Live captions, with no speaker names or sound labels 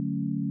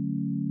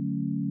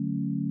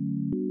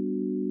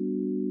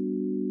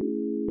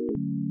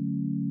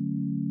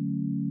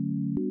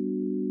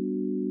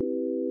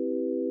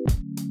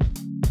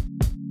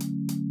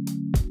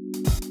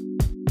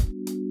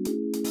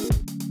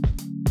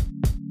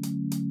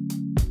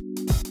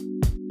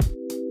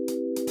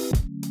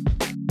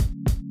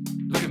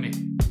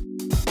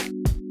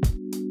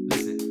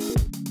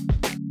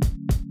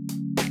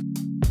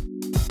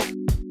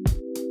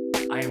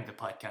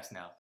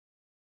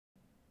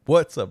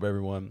What's up,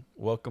 everyone?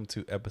 Welcome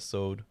to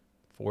episode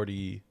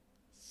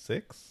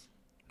 46.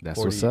 That's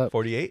what's up.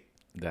 48?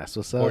 That's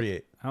what's up.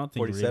 48. I don't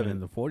think we're even in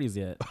the 40s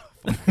yet.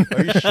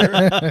 Are you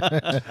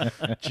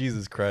sure?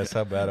 Jesus Christ,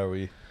 how bad are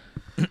we?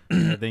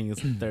 I think it's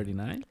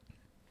 39.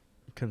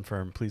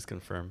 Confirm. Please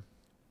confirm.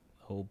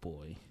 Oh,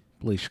 boy.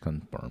 Please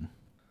confirm.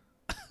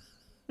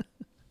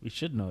 We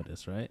should know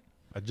this, right?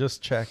 I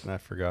just checked and I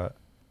forgot.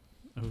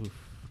 Oof.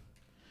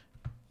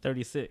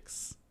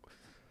 36.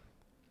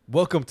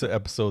 Welcome to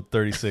episode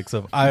 36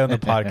 of Eye on the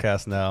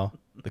Podcast Now,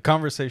 the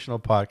conversational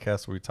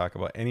podcast where we talk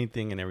about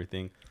anything and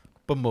everything,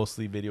 but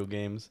mostly video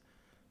games.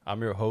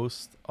 I'm your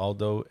host,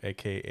 Aldo,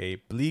 a.k.a.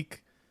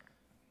 Bleak.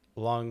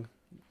 Along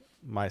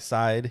my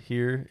side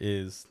here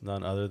is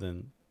none other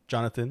than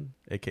Jonathan,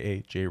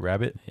 a.k.a. J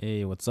Rabbit.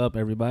 Hey, what's up,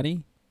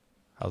 everybody?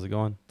 How's it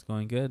going? It's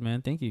going good,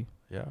 man. Thank you.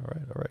 Yeah, all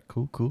right.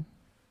 Cool.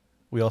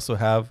 We also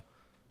have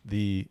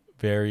the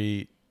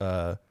very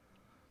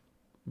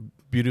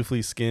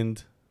beautifully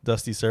skinned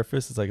Dusty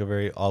Surface. It's like a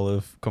very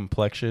olive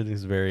complexion.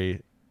 Has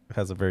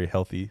a very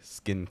healthy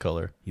skin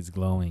color. He's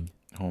glowing.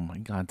 Oh my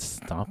God!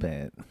 Stop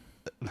it.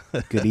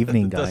 Good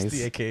evening, guys.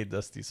 Dusty, aka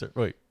Dusty Surface.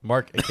 Wait,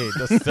 Mark, aka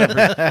Dusty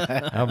Surface.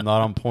 I'm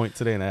not on point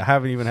today, and I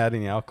haven't even had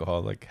any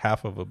alcohol. Like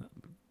half of a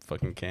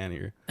fucking can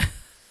here.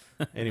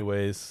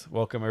 Anyways,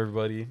 welcome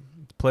everybody.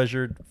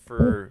 Pleasure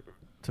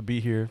to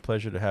be here.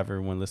 Pleasure to have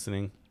everyone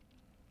listening.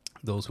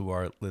 Those who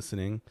are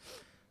listening.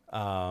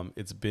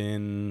 It's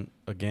been,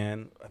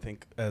 again, I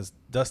think as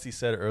Dusty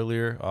said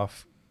earlier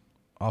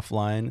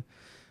offline,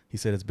 he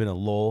said it's been a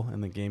lull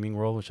in the gaming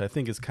world, which I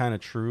think is kind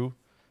of true.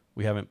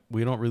 There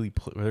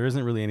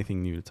isn't really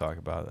anything new to talk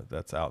about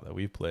that's out that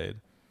we've played.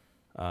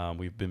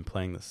 We've been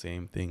playing the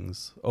same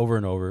things over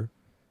and over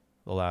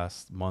the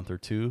last month or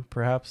two,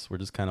 perhaps. We're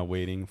just kind of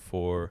waiting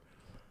for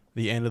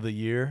the end of the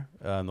year.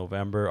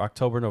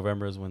 October,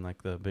 November is when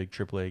like the big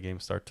AAA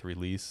games start to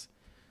release.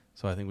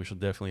 So I think we should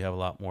definitely have a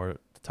lot more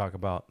to talk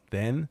about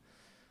then.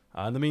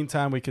 In the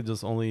meantime, we could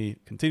just only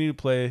continue to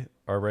play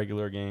our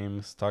regular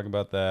games, talk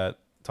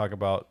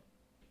about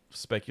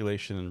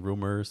speculation and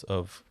rumors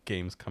of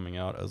games coming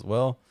out as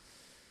well,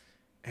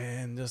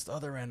 and just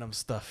other random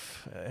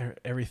stuff,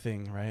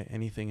 everything, right?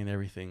 Anything and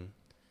everything.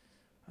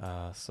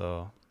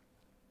 But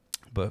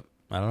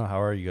I don't know.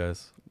 How are you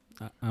guys?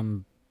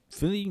 I'm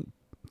feeling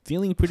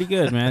pretty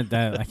good, man.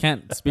 I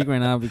can't speak right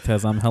now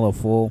because I'm hella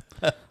full.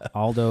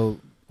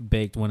 Aldo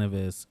baked one of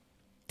his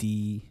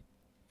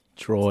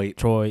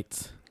Detroit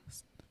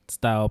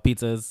style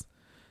pizzas,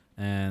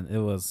 and it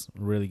was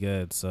really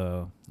good.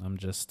 So I'm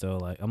just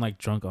still I'm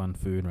drunk on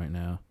food right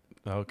now.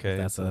 Okay,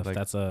 that's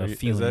a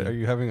feeling. Are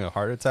you having a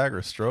heart attack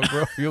or stroke,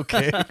 bro? Are you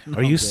okay?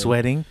 Are you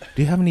sweating?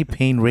 Do you have any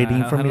pain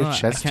radiating from your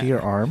chest to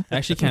your arm? I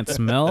actually can't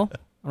smell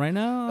right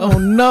now. Oh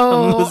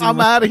no! I'm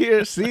out of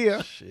here. See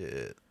ya.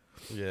 Shit.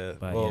 Yeah.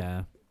 But well,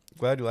 yeah.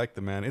 Glad you liked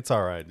it, man. It's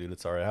all right, dude.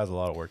 It's all right. It has a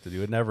lot of work to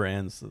do. It never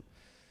ends.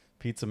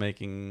 Pizza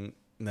making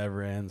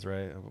never ends,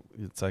 right?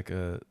 It's like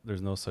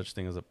there's no such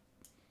thing as at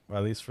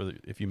least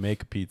if you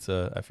make a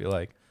pizza, I feel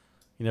like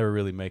you never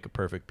really make a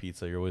perfect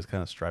pizza. You're always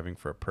kind of striving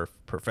for a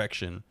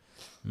perfection.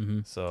 Mm-hmm.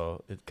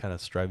 So it kind of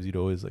strives you to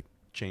always like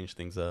change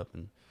things up.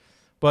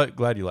 But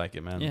glad you like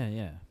it, man.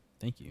 Yeah.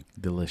 Thank you.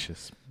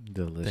 Delicious.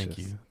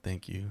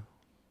 Thank you.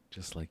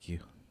 Just like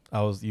you.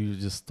 You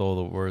just stole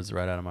the words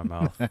right out of my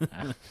mouth.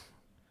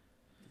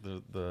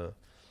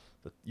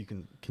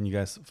 Can you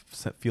guys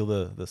feel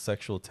the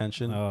sexual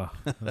tension? Oh,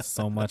 there's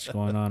so much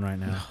going on right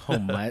now. Oh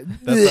my!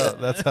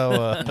 That's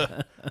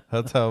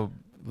how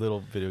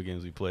little video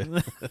games we play.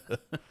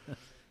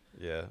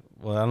 Yeah.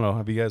 Well, I don't know.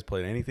 Have you guys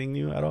played anything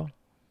new at all?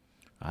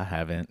 I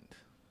haven't.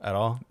 At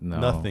all? No.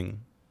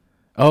 Nothing.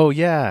 Oh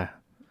yeah.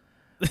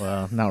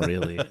 Well, not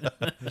really.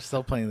 We're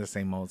still playing the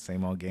same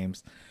old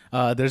games.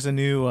 There's a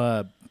new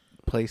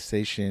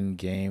PlayStation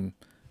game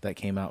that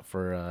came out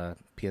for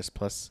PS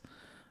Plus.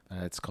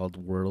 It's called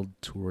World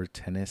Tour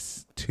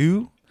Tennis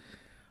 2,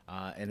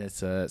 and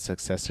it's a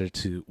successor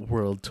to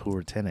World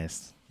Tour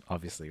Tennis,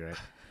 obviously, right?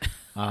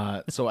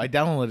 So I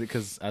downloaded it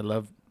because I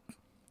love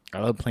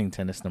playing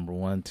tennis. Number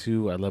one,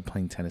 two, I love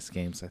playing tennis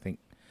games. I think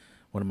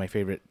one of my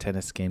favorite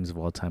tennis games of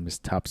all time is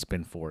Top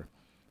Spin 4,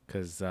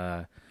 because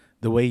the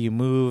way you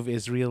move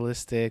is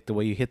realistic, the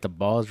way you hit the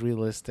ball is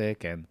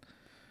realistic, and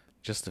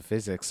just the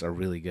physics are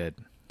really good.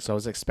 So I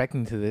was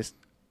expecting this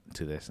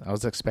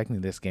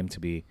game to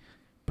be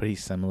pretty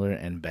similar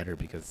and better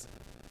because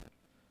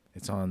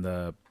it's on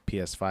the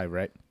PS5,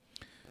 right?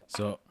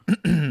 So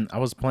I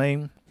was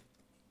playing,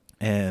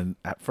 and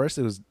at first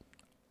it was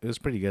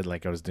pretty good.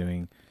 Like I was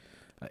doing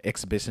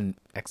exhibition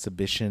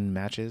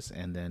matches,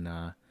 and then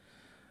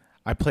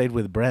I played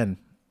with Bren,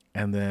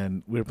 and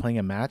then we were playing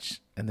a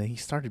match, and then he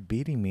started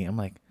beating me. I'm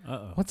like,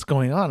 Uh-oh. what's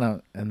going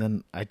on? And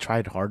then I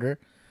tried harder,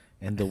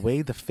 and the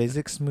way the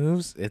physics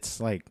moves, it's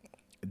like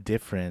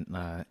different.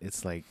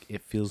 It's like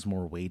it feels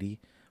more weighty.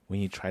 When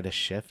you try to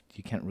shift,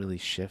 you can't really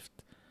shift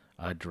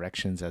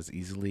directions as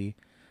easily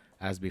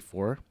as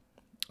before.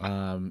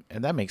 And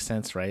that makes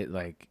sense, right?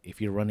 Like if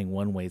you're running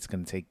one way, it's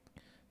going to take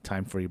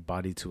time for your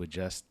body to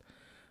adjust.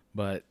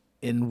 But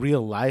in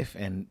real life,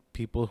 and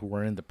people who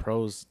were in the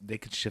pros, they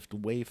could shift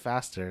way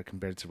faster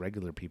compared to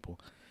regular people.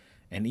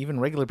 And even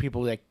regular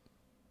people, like,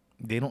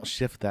 they don't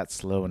shift that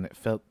slow, and it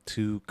felt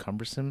too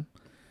cumbersome.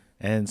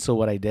 And so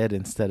what I did,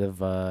 instead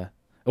of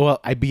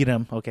I beat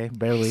him, okay,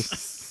 barely.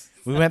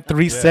 We went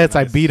 3 sets.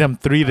 Nice. I beat him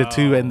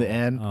 3-2 in the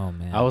end. Oh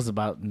man. I was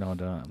about no,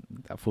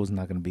 that fool's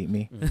not gonna beat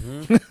me.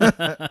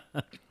 Mm-hmm.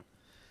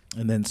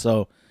 And then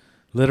so,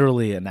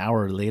 literally an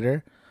hour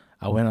later,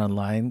 I went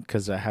online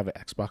because I have an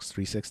Xbox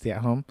 360 at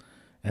home,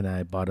 and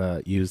I bought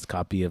a used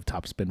copy of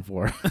Top Spin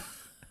 4.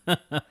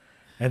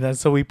 And then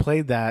so we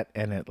played that,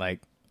 and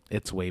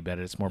it's way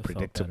better. It's more It felt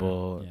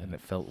predictable, better, yeah. and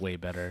it felt way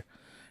better.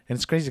 And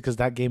it's crazy because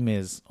that game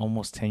is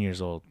almost 10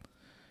 years old,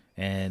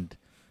 and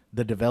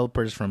the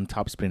developers from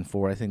Top Spin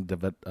 4, I think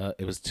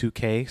it was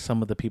 2K.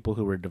 Some of the people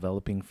who were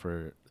developing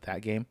for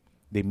that game,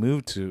 they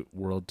moved to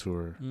World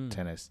Tour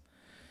Tennis,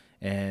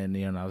 and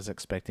I was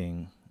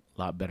expecting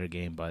a lot better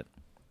game, but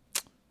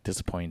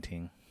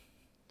disappointing.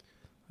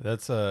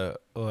 That's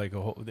like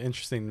a whole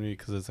interesting to me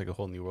because it's like a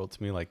whole new world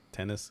to me, like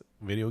tennis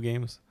video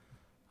games.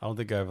 I don't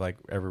think I've like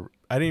ever.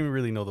 I didn't even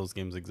really know those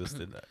games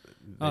existed.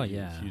 Oh,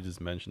 yeah. You just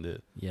mentioned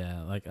it.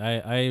 Yeah, like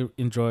I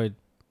enjoyed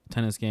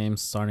tennis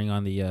games starting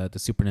on the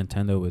Super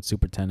Nintendo with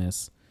Super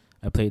Tennis.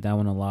 I played that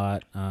one a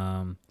lot.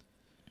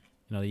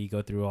 You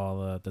go through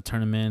all the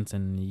tournaments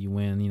and you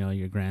win,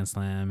 your Grand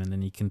Slam, and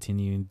then you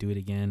continue and do it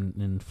again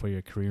and for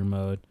your career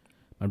mode.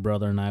 My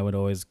brother and I would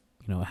always,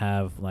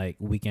 have like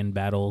weekend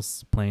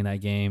battles playing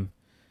that game.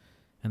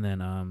 And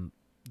then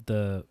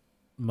the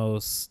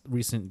most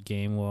recent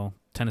game,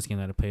 tennis game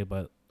that I played,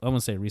 but I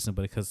won't say recent,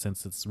 but because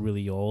since it's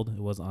really old, it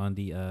was on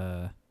the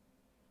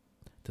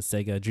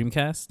Sega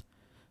Dreamcast,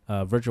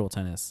 Virtual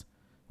Tennis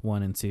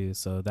 1 and 2.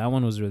 So that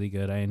one was really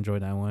good. I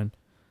enjoyed that one.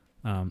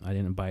 I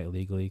didn't buy it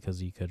legally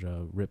because you could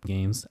rip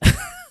games.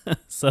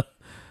 So,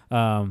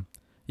 that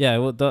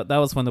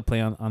was fun to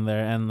play on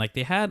there. And like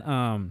they had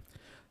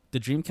the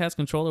Dreamcast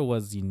controller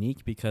was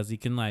unique because you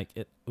can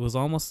it was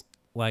almost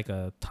like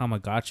a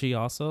Tamagotchi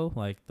also,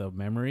 like the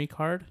memory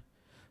card.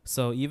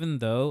 So even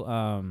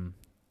though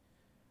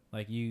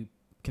like you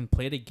can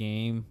play the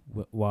game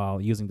while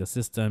using the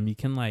system, you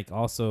can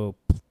also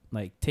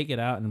take it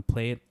out and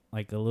play it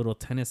like a little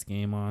tennis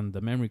game on the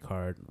memory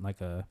card,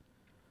 like a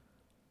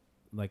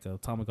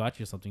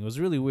Tamagotchi or something. It was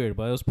really weird,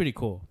 but it was pretty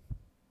cool.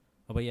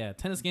 But yeah,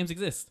 tennis games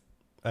exist.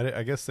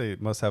 I guess they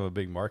must have a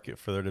big market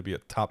for there to be a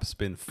Top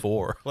Spin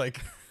 4.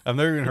 Like I've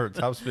never even heard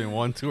Top Spin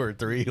 1, 2, or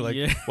 3.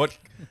 Like what?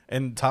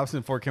 And Top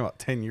Spin 4 came out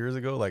 10 years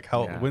ago. Like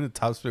when did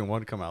Top Spin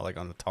 1 come out? Like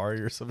on Atari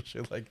or some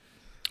shit? Like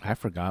I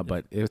forgot,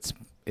 but it's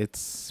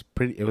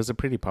pretty. It was a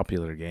pretty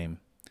popular game.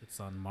 It's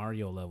on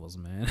Mario levels,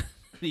 man.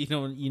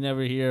 You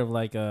never hear of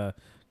like a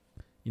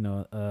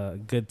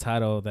good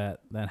title that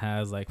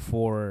has like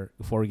four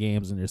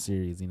games in their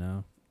series.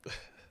 Yeah.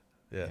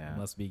 It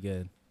must be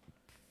good.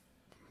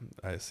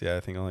 I see.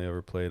 I think I only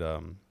ever played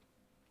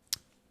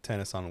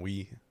tennis on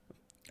Wii.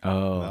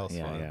 Oh, that was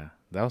fun. yeah.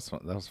 That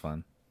was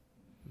fun.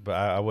 But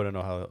I wouldn't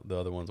know how the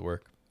other ones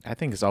work. I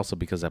think it's also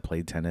because I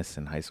played tennis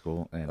in high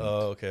school and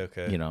okay.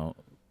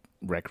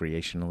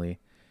 Recreationally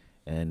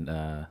and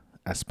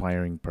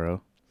aspiring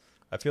pro.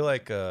 I feel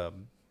like a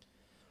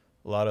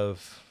lot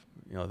of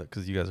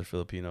because you guys are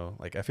Filipino.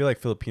 Like I feel like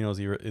Filipinos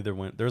either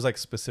went. There's like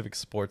specific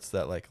sports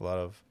that like a lot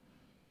of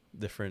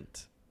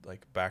different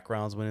like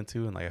backgrounds went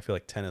into, and like I feel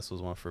like tennis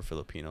was one for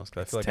Filipinos.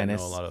 Cause I feel like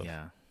tennis, I know a lot of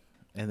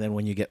And then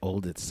when you get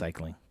old, it's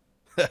cycling.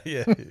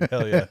 yeah,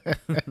 hell yeah.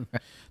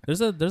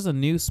 There's a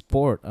new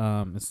sport.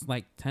 It's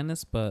like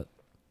tennis, but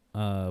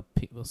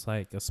it's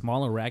like a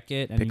smaller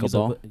racket. And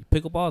Pickleball.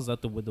 Pickleball is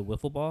that with the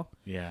wiffle ball?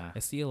 Yeah. I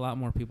see a lot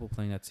more people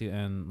playing that too,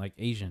 and like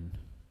Asian.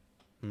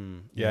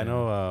 Yeah, I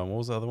know. What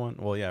was the other one?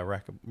 Well, yeah,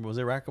 was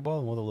it racquetball?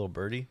 And what the little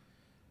birdie?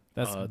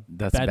 That's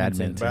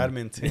badminton.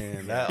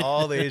 Badminton. That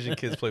all the Asian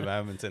kids play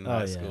badminton in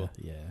high school.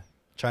 Yeah.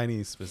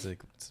 Chinese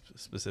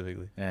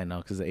specifically. Yeah, I know,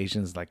 because the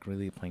Asians like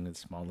really playing with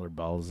smaller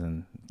balls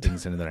and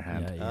things in their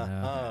hand.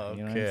 Yeah.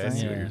 You know Okay, I what I'm see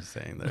saying? what you're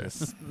saying there.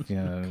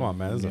 Yeah. Come on,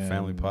 man. This is a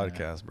family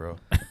podcast, bro.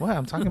 What?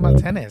 I'm talking about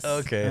tennis.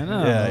 Okay. I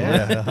know.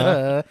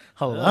 Yeah.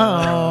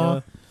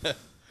 Hello.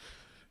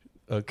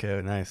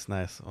 Okay, nice.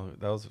 Oh,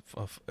 that was.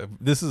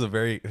 This is a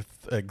very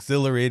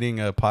exhilarating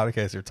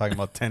podcast. You're talking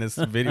about tennis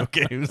video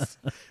games.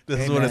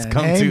 This is what it's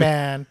come to. Hey,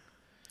 man.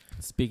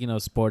 Speaking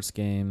of sports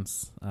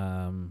games,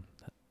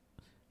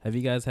 have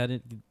you guys had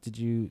it? Did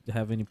you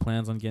have any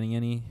plans on getting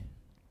any?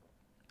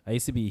 I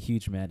used to be a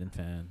huge Madden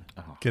fan.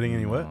 Oh, Getting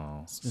any what?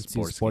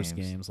 Sports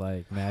games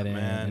like Madden,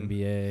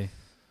 NBA.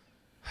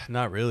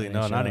 Not really. NHL.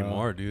 No, not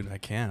anymore, dude. I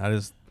can't.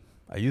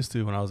 I used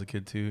to when I was a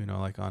kid too.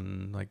 Like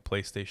on like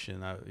PlayStation.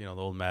 The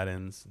old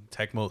Maddens,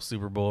 Tecmo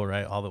Super Bowl,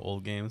 right? All the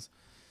old games.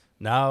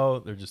 Now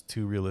they're just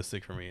too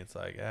realistic for me. It's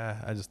like,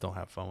 I just don't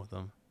have fun with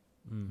them.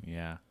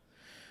 Yeah.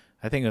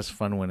 I think it was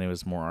fun when it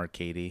was more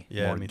arcadey,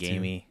 more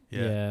gamey.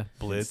 Yeah.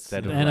 Blitz.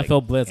 Instead The of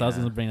NFL Blitz. I was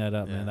gonna bring that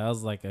up, Yeah. man. That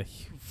was like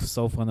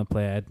so fun to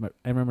play. I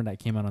remember that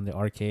came out on the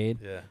arcade.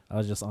 Yeah. I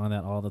was just on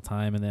that all the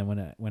time, and then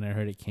when I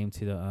heard it came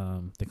to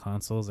the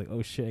consoles, like,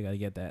 oh shit, I gotta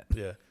get that.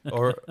 Yeah.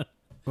 Or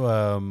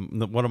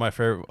One of my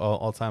favorite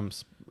all-time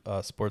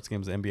sports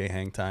games, NBA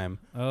Hang Time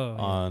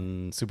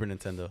on Super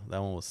Nintendo.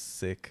 That one was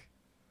sick.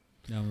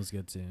 That one was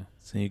good too.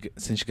 So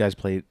since you guys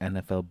played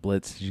NFL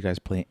Blitz, did you guys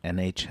play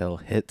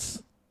NHL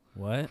Hits?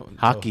 What?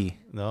 Hockey.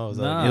 No,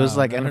 No. It was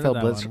like never heard of NFL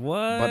that Blitz, one.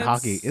 What? but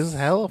hockey. It was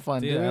hella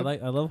fun, dude. I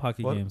love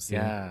hockey What? games too.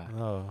 Yeah.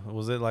 Oh,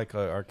 was it like an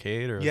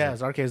arcade or? Yeah,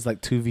 his arcade is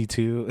like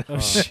 2v2. Oh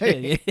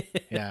shit.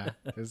 Yeah,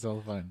 it was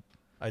so fun.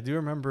 I do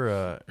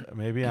remember.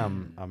 Maybe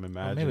I'm Oh,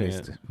 imagining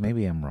it.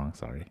 maybe I'm wrong.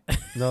 Sorry.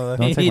 No,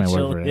 Don't take my NHL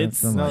word for it.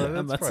 Hits. It's No,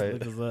 I'm that's about to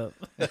right. look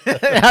this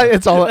up.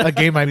 It's all a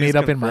game I Please made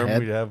up in my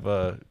confirm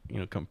head. We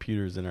have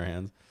computers in our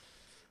hands.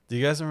 Do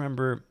you guys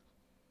remember?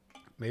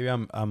 Maybe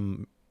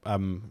I'm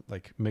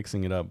like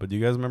mixing it up, but do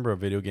you guys remember a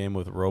video game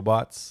with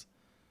robots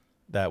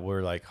that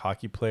were like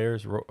hockey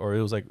players, or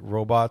it was like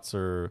robots,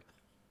 or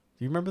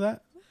do you remember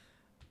that?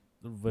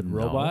 With No.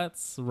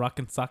 robots,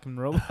 rockin' sockin'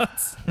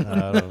 robots. I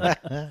don't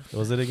know.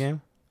 Was it a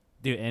game?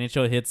 Dude,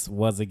 NHL Hits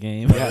was a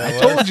game. Yeah, I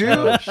told you.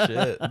 Oh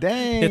shit!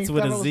 Dang. Hits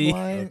with thought a I was Z.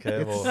 lying.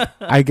 Okay, It's- well,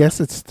 I guess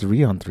it's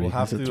 3-on-3. We'll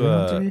have Is it to,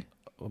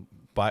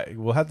 3-on-3?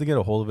 we'll have to get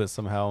a hold of it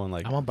somehow and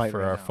like I'm on bite for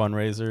right our now.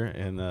 fundraiser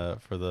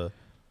and for the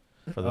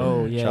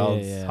Oh, yeah,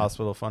 child's yeah.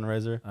 hospital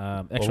fundraiser.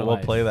 Extra We'll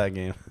Life. play that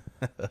game.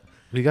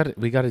 We got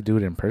to do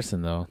it in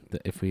person though.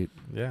 If we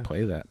Yeah,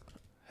 play that.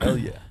 hell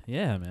yeah.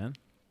 Yeah, man.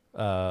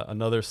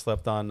 Another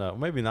slept on,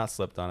 maybe not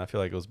slept on. I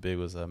feel like it was big.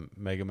 Was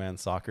Mega Man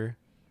Soccer.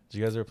 Did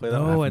you guys ever play that?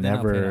 No, one? I did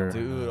not play never- that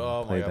one. Dude,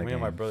 oh my played god, that me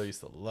and my game. brother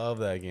used to love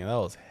that game. That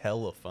was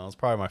hella fun. It was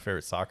probably my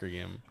favorite soccer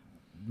game.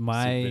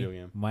 video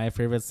game. My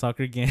favorite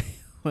soccer game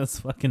was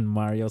fucking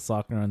Mario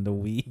Soccer on the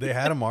Wii. They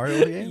had a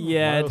Mario game.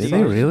 Yeah, Mario Did dude.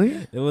 they Soccer?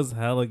 really? It was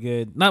hella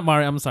good. Not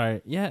Mario. I'm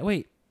sorry. Yeah,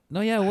 wait.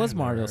 No, yeah, it was I've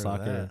never Mario heard of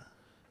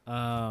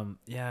Soccer.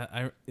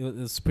 Yeah, it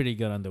was pretty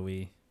good on the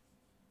Wii.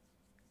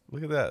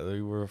 Look at that.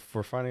 We're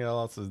finding out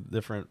lots of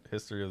different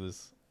history of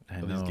this I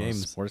Of know. these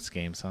games. Sports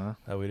games, huh?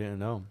 that we didn't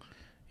know.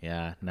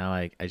 Yeah. Now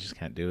I just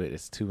can't do it.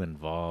 It's too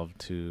involved,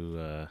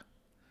 too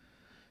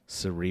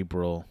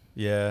cerebral.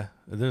 Yeah,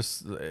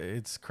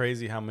 it's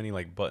crazy how many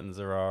like buttons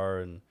there are,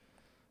 and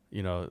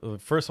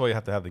first of all you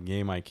have to have the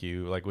game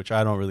IQ, like which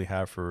I don't really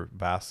have for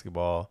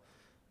basketball,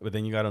 but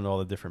then you got to know all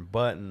the different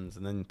buttons,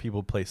 and then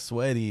people play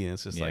sweaty, and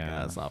it's just like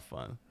Yeah. it's not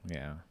fun.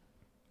 Yeah.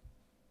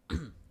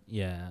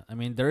 Yeah, I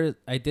mean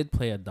I did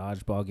play a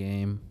dodgeball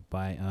game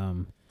by I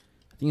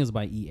think it was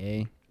by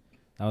EA.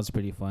 That was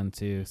pretty fun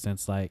too,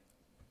 since like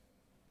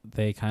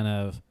they kind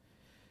of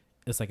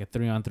it's like a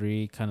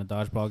 3-on-3 kind of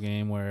dodgeball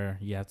game where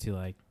you have to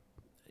like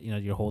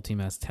your whole team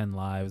has 10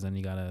 lives and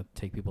you gotta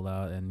take people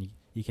out and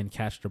you can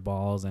catch their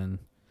balls and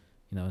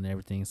and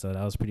everything. So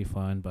that was pretty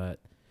fun, but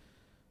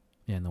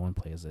yeah, no one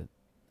plays it.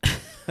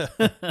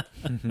 I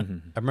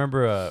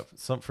remember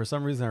for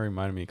some reason that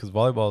reminded me, because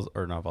volleyball's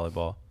or not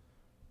volleyball.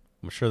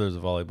 I'm sure there's a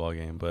volleyball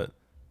game, but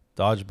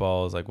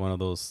dodgeball is like one of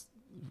those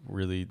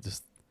really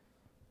just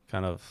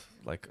kind of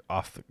like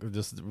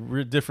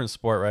different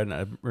sport, right? And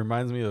it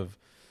reminds me of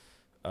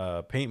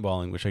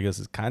paintballing, which I guess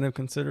is kind of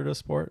considered a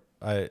sport.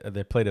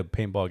 They played a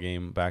paintball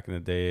game back in the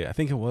day. I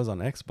think it was on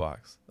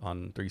Xbox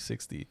on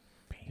 360.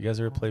 You guys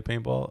ever play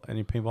paintball?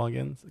 Any paintball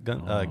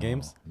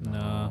games?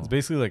 No. It's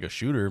basically like a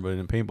shooter, but in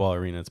a paintball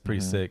arena. It's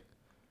pretty Mhm. sick.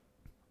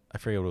 I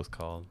forget what it was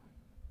called.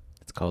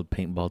 It's called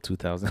Paintball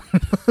 2000.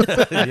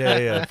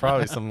 yeah,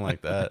 probably something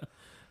like that.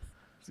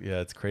 Yeah,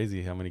 it's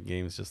crazy how many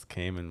games just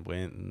came and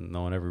went, and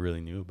no one ever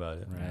really knew about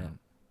it. Right.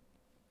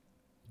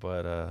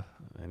 But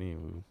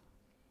anywho,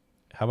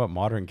 how about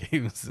modern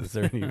games? Is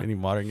there any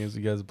modern games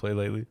you guys have played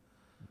lately?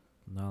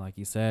 No, like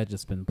you said,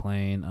 just been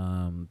playing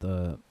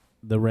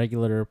the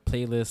regular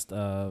playlist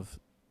of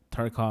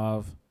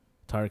Tarkov,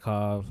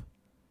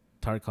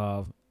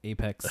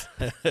 Apex,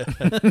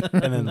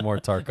 And then more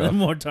Tarkov.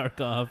 more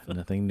Tarkov.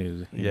 Nothing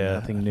new. Yeah,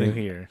 Nothing I new think-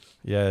 here.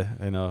 Yeah,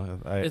 I know.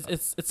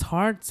 It's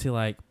hard to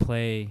like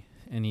play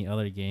any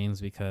other games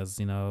because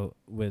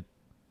with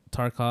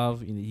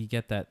Tarkov you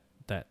get that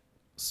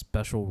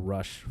special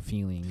rush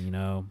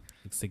feeling.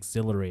 It's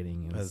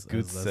exhilarating. As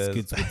Goots says.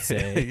 Goots would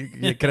say.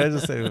 Yeah, can I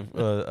just say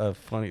a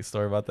funny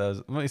story about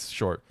that? It's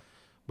short,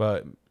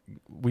 but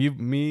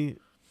me,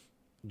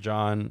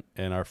 John,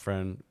 and our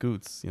friend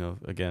Goots,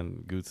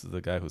 again, Goots is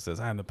the guy who says,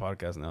 I'm the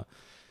podcast now.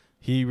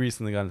 He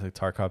recently got into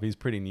Tarkov. He's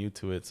pretty new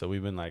to it, so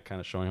we've been like kind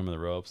of showing him the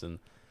ropes. And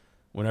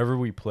whenever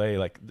we play,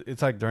 like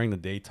it's like during the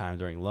daytime,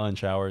 during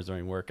lunch hours,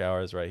 during work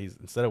hours, right? He's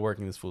instead of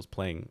working, this fool's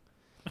playing.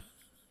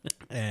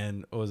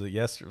 And what was it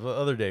the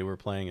other day we were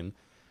playing, and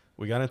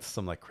we got into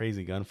some like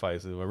crazy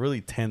gunfights. They were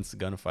really tense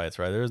gunfights,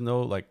 right? There's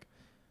no like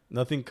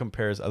nothing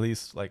compares, at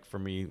least like for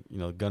me,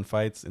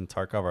 gunfights in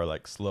Tarkov are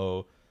like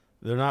slow.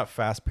 They're not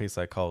fast paced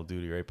like Call of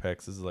Duty or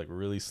Apex. This is like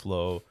really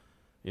slow.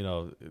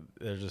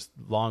 They're just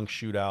long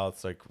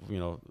shootouts, like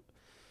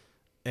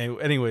And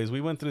anyways,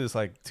 we went through this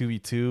like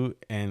 2v2,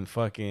 and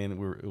fucking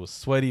it was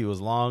sweaty, it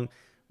was long.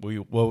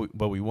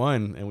 But we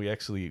won, and we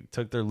actually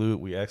took their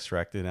loot, we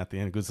extracted, and at the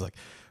end, it was like,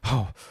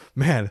 oh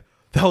man,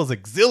 that was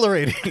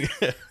exhilarating.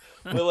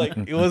 But like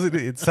it wasn't.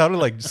 It sounded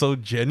like so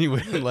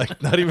genuine.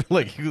 Like not even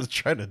like he was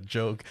trying to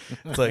joke.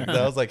 It's like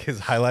that was like his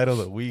highlight of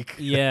the week.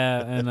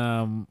 Yeah,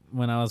 and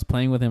when I was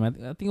playing with him, I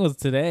think it was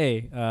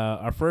today,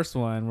 our first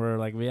one, where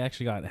like we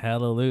actually got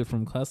hella loot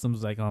from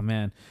customs. Like, oh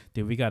man,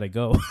 dude, we gotta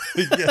go.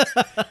 Yeah,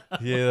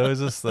 yeah. It was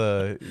just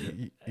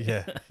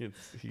yeah.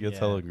 He gets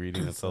hella greedy.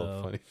 That's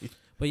hella funny.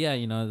 But yeah,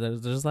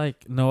 there's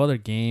like no other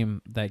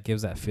game that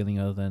gives that feeling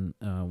other than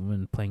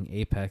when playing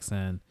Apex.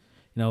 And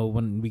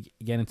when we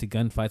get into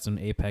gunfights on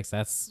Apex,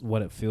 that's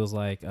what it feels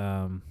like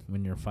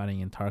when you're fighting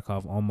in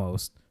Tarkov,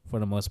 almost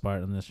for the most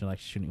part, unless you're like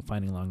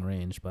fighting long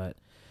range. But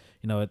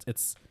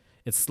it's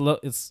slow.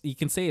 You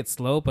can say it's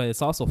slow, but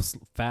it's also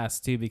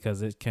fast too,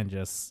 because you can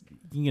just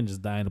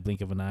die in the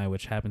blink of an eye,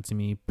 which happened to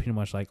me pretty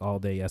much like all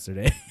day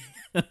yesterday.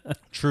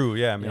 True.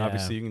 Yeah. I mean, Yeah.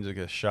 obviously you can just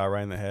get shot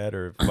right in the head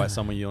or by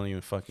someone you don't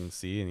even fucking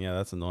see, and yeah,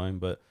 that's annoying.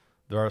 But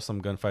there are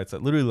some gunfights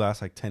that literally last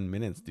like 10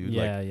 minutes, dude.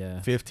 Yeah, like yeah.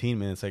 15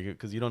 minutes, like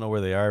because you don't know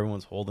where they are.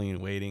 Everyone's holding and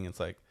waiting. It's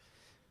like,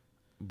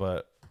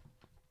 but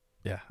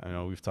yeah, I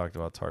know we've talked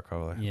about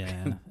Tarkov. Like, Yeah,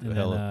 and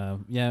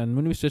then, and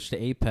when we switched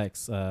to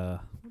Apex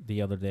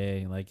the other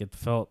day, like it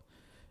felt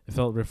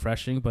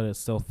refreshing, but it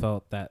still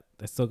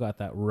got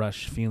that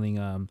rush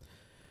feeling.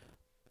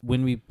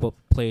 When we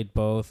played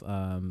both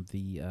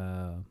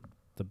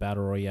the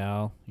battle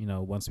royale,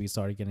 once we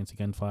started getting to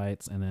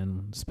gunfights, and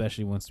then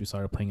especially once we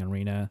started playing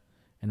arena,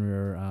 and we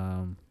were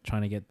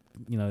trying to get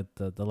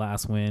the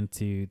last win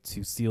to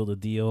seal the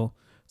deal,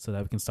 so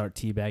that we can start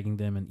teabagging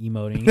them and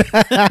emoting.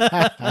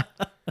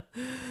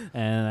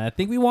 And I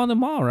think we won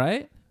them all,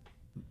 right?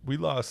 we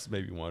lost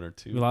maybe one or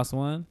two. We lost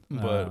one,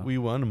 but we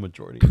won a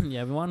majority.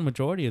 Yeah, we won a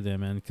majority of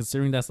them, and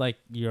considering that's like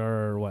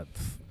your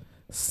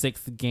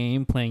sixth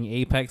game playing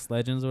Apex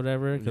Legends or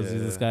whatever, because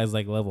this guy's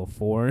like level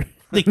 4.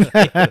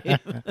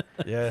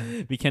 Yeah,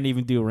 we can't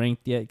even do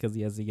ranked yet because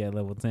he has to get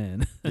level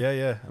 10.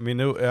 yeah. I mean,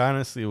 it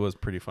honestly was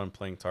pretty fun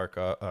playing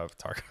Tarkov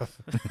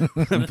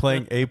and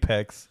playing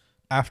Apex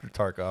after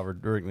Tarkov or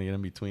during the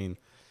in between.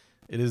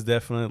 It is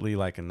definitely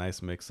like a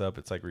nice mix up.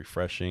 It's like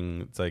refreshing.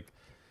 It's like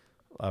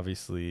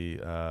obviously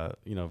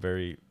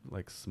very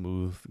like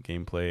smooth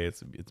gameplay.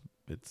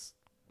 It's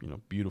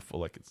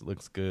beautiful. Like it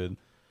looks good.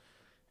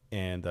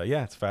 And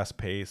it's fast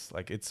paced.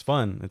 Like it's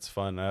fun. It's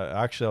fun.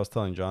 Actually, I was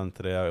telling John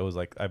today, I was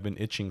like, I've been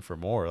itching for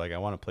more. Like I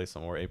want to play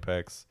some more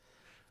Apex.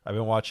 I've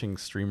been watching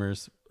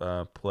streamers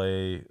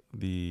play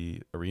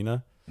the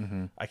arena.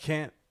 Mm-hmm. I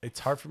can't. It's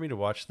hard for me to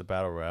watch the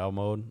battle royale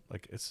mode.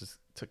 Like it's just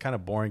kind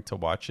of boring to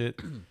watch it.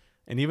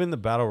 And even the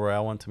battle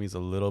royale one to me is a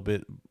little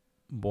bit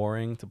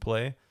boring to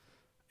play.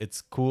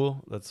 It's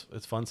cool.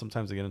 It's fun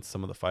sometimes to get into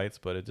some of the fights,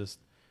 but it just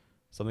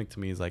something to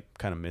me is like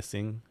kind of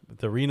missing.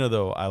 The arena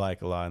though, I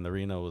like a lot, and the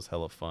arena was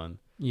hella fun.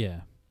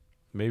 Yeah.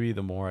 Maybe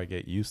the more I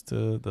get used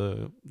to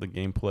the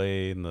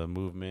gameplay and the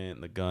movement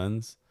and the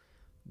guns,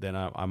 then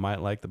I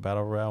might like the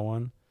battle royale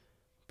one.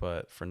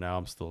 But for now,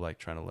 I'm still like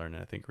trying to learn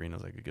it. I think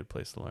arena's like a good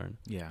place to learn.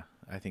 Yeah,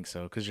 I think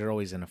so, because you're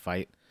always in a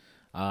fight.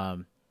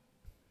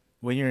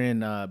 When you're in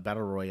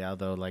battle royale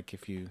though, like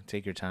if you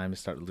take your time and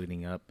start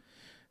looting up,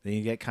 then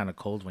you get kind of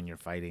cold when you're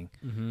fighting.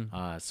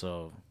 Mm-hmm.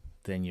 So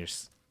then you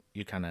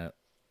kind of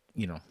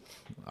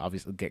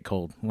obviously get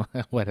cold.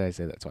 Why did I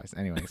say that twice?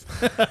 Anyways,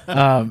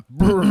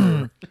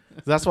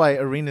 that's why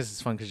arenas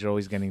is fun, because you're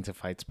always getting into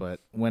fights.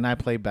 But when I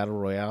play battle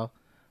royale,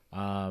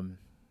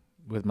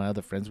 with my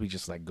other friends, we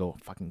just like go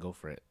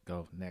for it.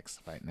 Go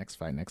next fight.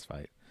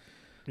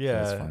 Yeah,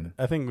 that's fun.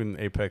 I think in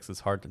Apex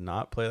it's hard to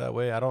not play that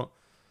way. I don't,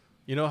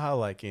 how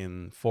like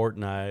in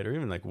Fortnite or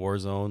even like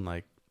Warzone,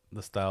 like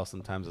the style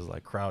sometimes is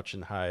like crouch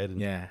and hide and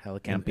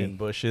hella camping in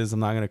bushes. I'm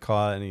not gonna call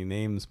out any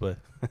names, but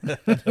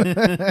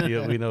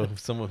we know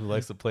someone who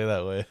likes to play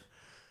that way.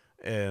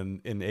 And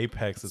in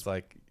Apex, it's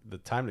like the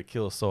time to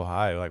kill is so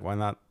high. Like why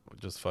not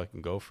just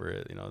fucking go for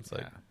it? It's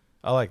like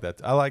I like that.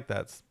 I like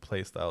that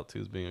play style too,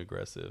 is being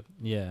aggressive.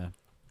 Yeah.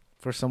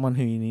 For someone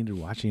who you need to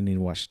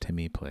watch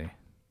Timmy play.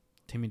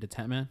 Timmy the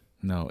Tat Man?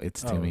 No,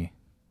 it's Timmy.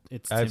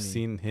 I've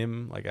seen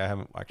him. Like I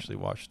haven't actually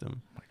watched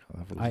him.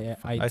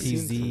 I've seen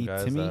some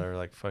guys Timmy? that are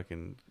like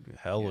fucking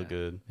hella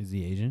good. Is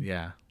he Asian?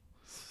 Yeah.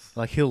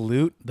 Like he'll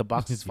loot, the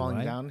box Is is he falling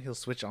white? down, he'll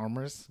switch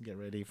armors, get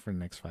ready for the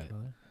next fight.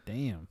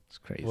 Damn. It's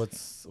crazy.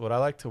 What I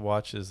like to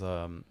watch is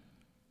I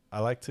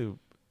like to,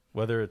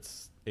 whether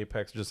it's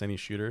Apex or just any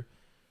shooter,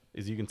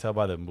 is you can tell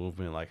by the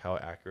movement like how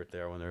accurate they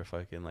are when they're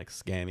fucking like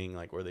scanning,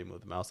 like where they move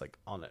the mouse, like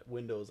on that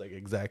windows, like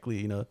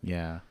exactly,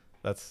 Yeah.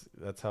 That's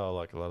how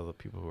like a lot of the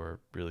people who are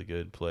really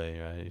good play,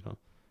 right?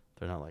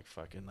 They're not like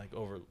fucking like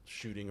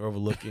overshooting or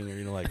overlooking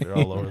or like they're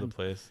all over the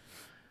place.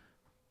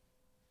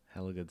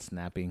 Hella good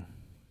snapping.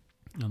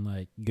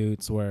 Unlike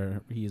Goots,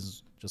 where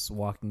he's just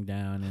walking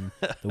down in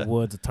the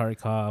woods of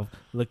Tarkov,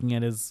 looking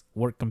at his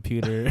work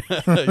computer.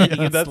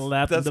 That's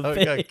slapped in the how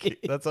face.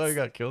 that's how he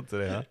got killed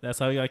today, huh? That's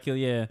how he got killed.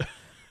 Yeah.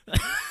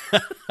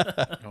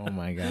 Oh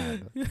my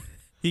god.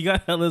 He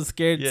got hella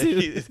scared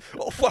too.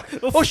 Oh fuck!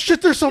 Oh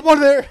shit! There's someone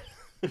there.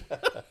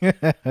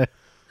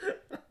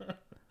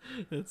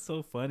 It's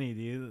so funny,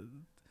 dude.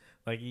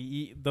 Like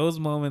those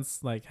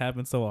moments like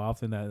happen so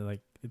often that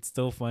like it's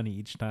still funny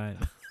each time.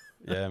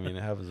 Yeah, I mean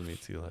it happens to me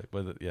too. Like,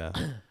 but yeah,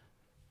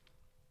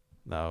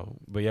 no,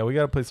 but yeah, we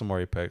gotta play some more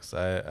Apex.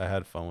 I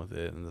had fun with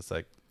it, and it's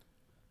like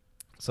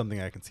something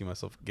I can see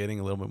myself getting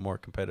a little bit more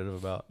competitive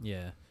about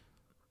Yeah.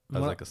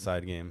 as like a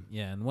side game.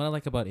 Yeah, and what I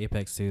like about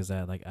Apex too is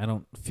that like I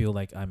don't feel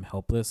like I'm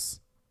helpless.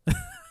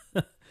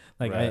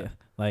 Like Right. I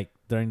like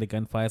during the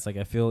gunfights, like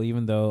I feel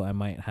even though I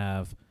might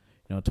have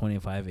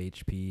 25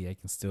 HP, I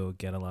can still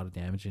get a lot of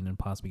damage in and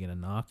possibly get a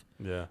knock.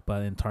 Yeah.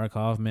 But in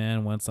Tarkov,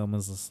 man, once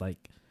someone's just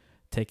like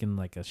taking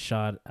like a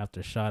shot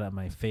after shot at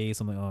my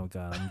face, I'm like, oh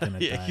god, I'm gonna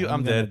Yeah, die.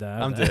 I'm gonna dead. Die.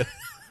 I'm dead.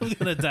 I'm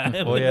gonna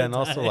die. Well, yeah, and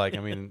also like I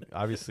mean,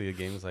 obviously,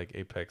 games like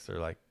Apex are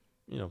like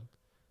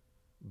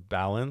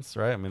balance,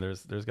 right? I mean,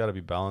 there's got to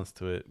be balance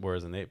to it.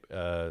 Whereas in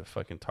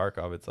fucking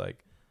Tarkov, it's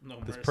like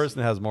this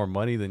person has more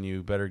money than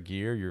you, better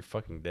gear, you're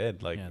fucking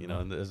dead. Like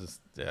and there's just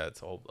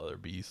it's a whole other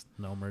beast.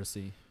 No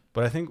mercy.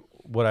 But I think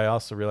what I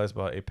also realized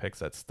about Apex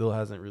that still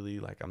hasn't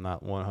really like I'm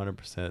not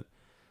 100%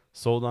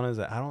 sold on is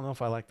that I don't know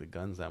if I like the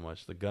guns that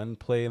much. The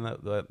gunplay in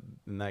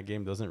that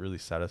game doesn't really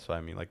satisfy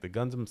me. Like the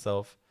guns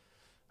themselves,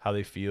 how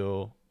they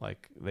feel,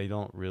 like they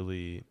don't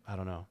really. I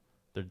don't know.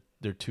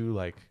 They're too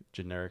like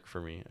generic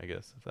for me, I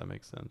guess, if that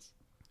makes sense.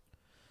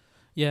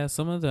 Yeah,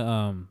 some of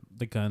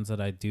the guns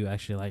that I do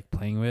actually like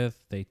playing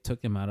with, they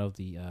took them out of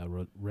the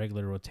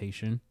regular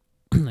rotation,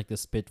 like the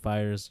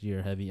Spitfires,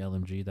 your heavy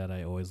LMG that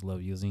I always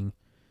love using.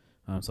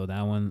 So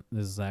that one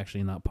is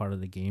actually not part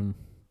of the game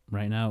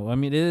right now. I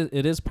mean,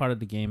 it is part of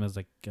the game as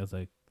a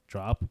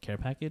drop care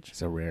package.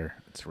 It's a rare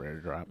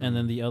drop. And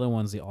then the other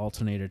one's the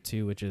alternator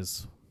too, which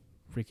is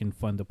freaking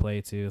fun to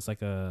play too. It's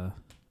like an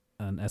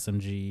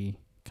SMG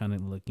kind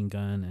of looking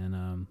gun,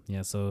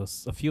 and so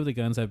a few of the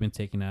guns have been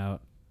taken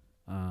out.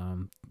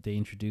 They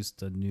introduced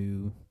that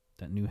new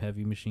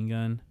heavy machine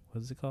gun.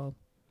 What is it called?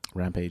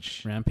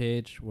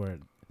 Rampage, where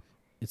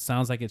it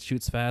sounds like it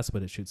shoots fast,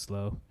 but it shoots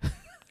slow.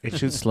 It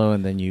shoots slow,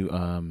 and then you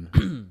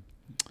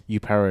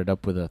you power it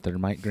up with a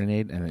thermite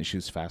grenade, and it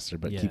shoots faster,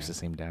 but keeps the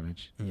same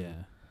damage. Yeah,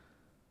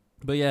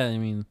 but yeah, I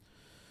mean,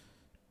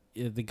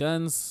 the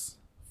guns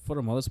for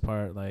the most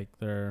part, like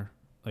they're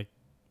like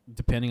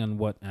depending on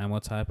what ammo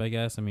type, I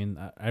guess. I mean,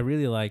 I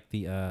really like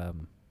the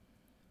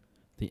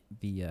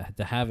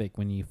Havoc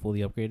when you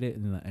fully upgrade it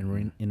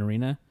in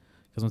arena,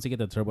 because once you get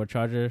the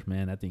turbocharger,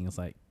 man, that thing is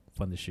like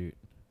fun to shoot.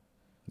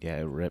 Yeah,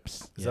 it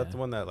rips. Is that the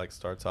one that like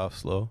starts off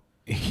slow?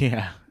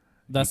 Yeah.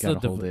 That's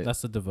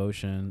the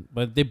devotion.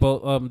 But they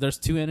both there's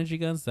two energy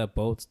guns that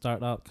both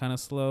start out kind of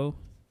slow,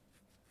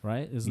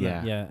 right? Isn't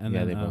that? Yeah, and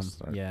then they both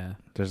start. Yeah.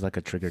 There's like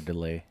a trigger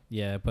delay.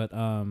 Yeah, but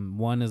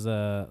one is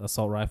a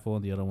assault rifle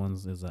and the other one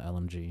is a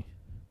LMG.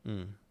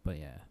 But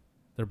yeah,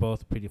 they're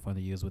both pretty fun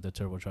to use with the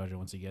turbocharger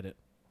once you get it.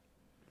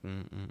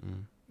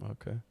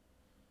 Okay.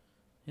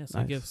 Yeah,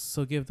 so nice.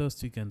 give those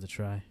two guns a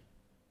try.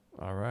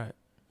 All right.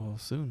 Well,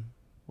 soon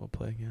we'll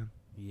play again.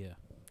 Yeah.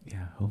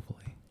 Yeah,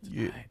 hopefully.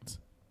 Tonight.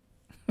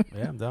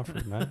 Yeah, I'm down for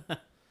it, man.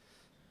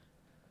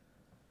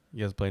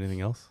 You guys play anything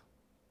else?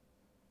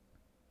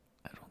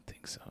 I don't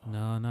think so.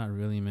 No, not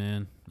really,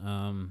 man.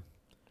 I'm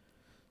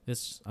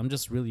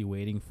just really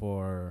waiting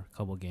for a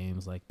couple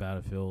games like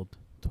Battlefield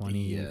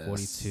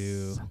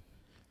 2042,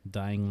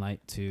 Dying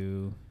Light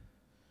 2.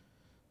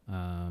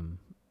 I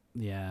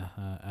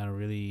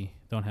really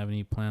don't have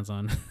any plans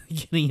on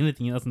getting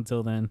anything else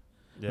until then.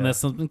 Yeah. Unless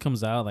something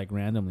comes out like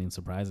randomly and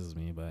surprises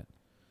me, but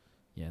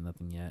yeah,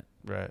 nothing yet.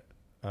 Right.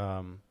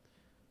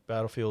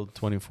 Battlefield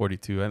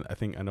 2042.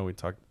 I know we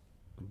talked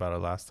about it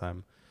last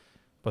time,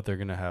 but they're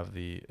gonna have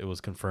it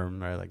was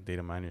confirmed, right? Like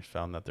data miners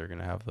found that they're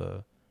gonna have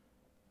the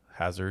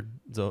hazard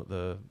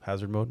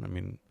mode. I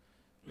mean,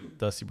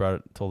 Dusty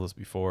told us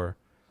before,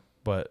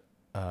 but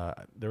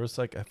there was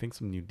like I think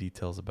some new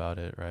details about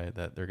it, right?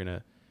 That they're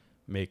gonna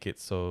make it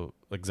so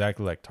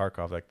exactly like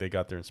Tarkov, like they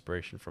got their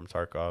inspiration from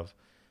Tarkov,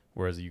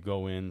 whereas you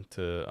go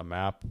into a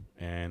map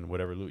and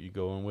whatever loot you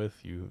go in with,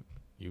 you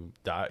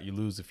die, you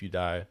lose if you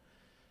die,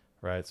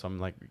 right? So I'm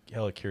like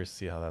hella curious to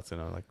see how that's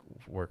gonna like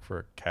work for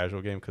a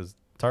casual game, because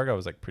Tarkov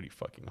is like pretty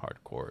fucking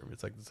hardcore.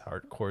 It's like as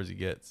hardcore as he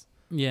gets.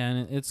 Yeah,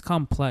 and it's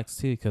complex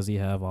too, because you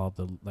have all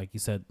the, like you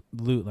said,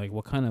 loot. Like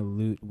what kind of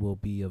loot will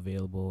be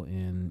available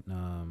in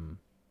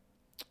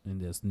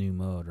this new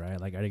mode, right?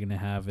 Like, are they gonna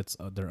have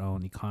their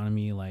own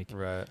economy, like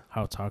right.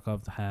 how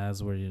Tarkov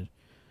has, where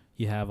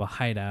you have a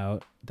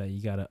hideout that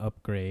you gotta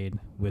upgrade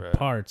with right.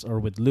 parts or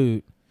with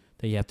loot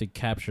that you have to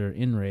capture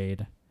in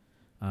raid,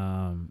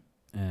 and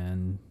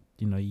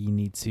you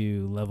need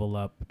to level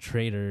up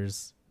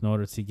traders in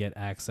order to get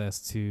access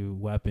to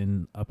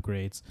weapon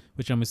upgrades,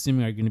 which I'm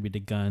assuming are going to be the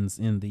guns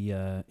in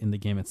the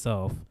game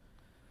itself.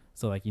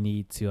 So like you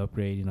need to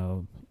upgrade,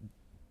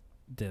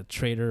 the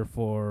trader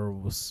for,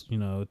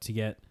 to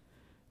get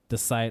the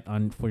sight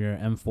on for your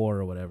M4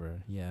 or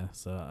whatever. Yeah.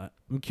 So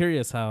I'm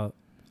curious how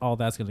all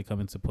that's going to come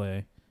into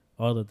play,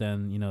 other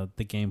than,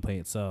 the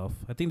gameplay itself.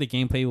 I think the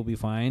gameplay will be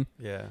fine.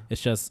 Yeah.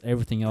 It's just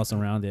everything else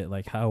around it.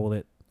 Like, how will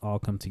it all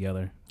come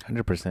together?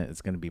 100%.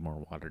 It's going to be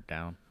more watered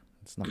down.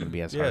 It's not going to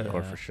be as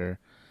hardcore for sure.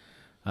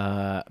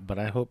 But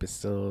I hope it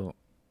still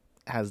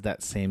has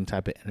that same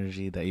type of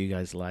energy that you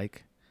guys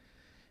like.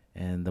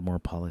 and the more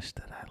polished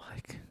that I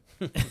like.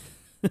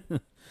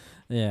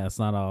 Yeah, it's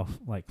not all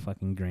like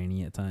fucking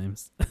grainy at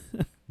times.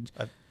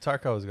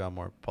 Tarkov's got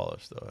more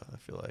polish though. I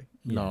feel like.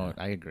 No,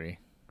 Yeah. I agree.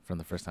 From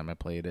the first time I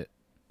played it.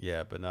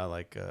 Yeah, but not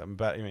like.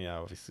 But I mean, yeah,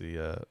 obviously,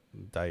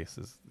 Dice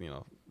is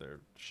their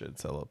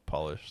shit's hella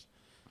polished.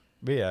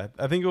 But yeah,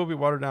 I think it will be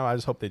watered down. I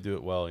just hope they do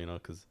it well,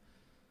 because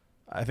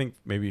I think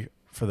maybe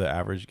for the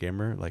average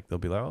gamer, like they'll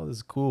be like, oh, this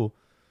is cool.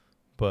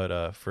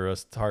 But for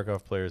us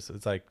Tarkov players,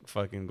 it's like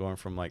fucking going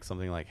from like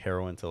something like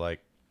heroin to like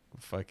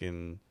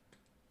fucking,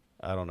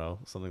 I don't know,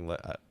 something like.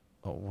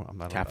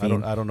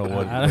 Caffeine. I don't know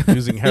what I don't- like,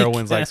 using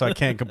heroin's like, so I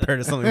can't compare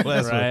to something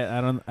less. but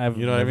Right? I've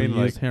You know what I never mean?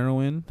 used Like-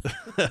 heroin.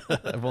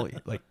 I've only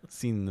like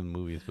seen the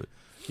movies, but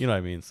you know what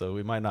I mean. So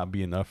it might not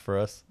be enough for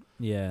us.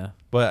 Yeah.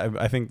 But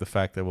I think the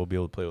fact that we'll be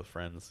able to play with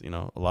friends, a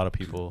lot of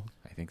people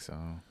I think so.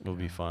 will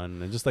be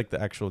fun, and just like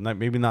the actual,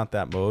 maybe not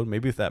that mode.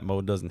 Maybe if that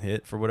mode doesn't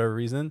hit for whatever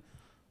reason,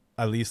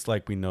 at least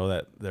like we know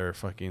that they're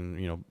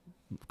fucking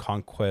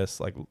conquest,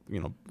 like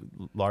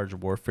large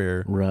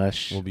warfare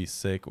Rush. will be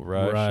sick.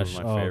 Rush was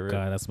my oh favorite.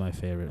 god, that's my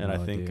favorite. And I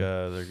mode, think dude.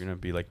 they're gonna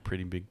be like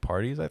pretty big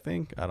parties. I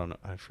think I don't know.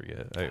 I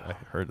forget. I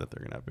heard that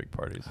they're gonna have big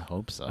parties. I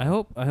hope so.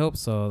 I hope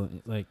so.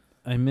 Like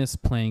I miss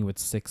playing with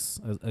six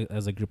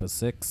as a group of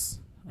six.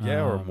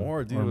 Yeah, or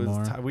more, dude. or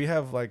more. We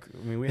have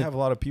we have a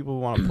lot of people who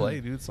want to play,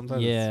 dude.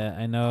 Sometimes Yeah,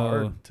 I it's know.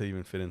 hard to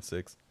even fit in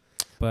 6.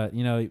 But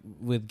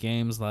with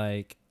games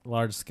like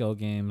large scale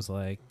games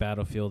like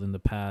Battlefield in the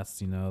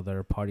past,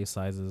 their party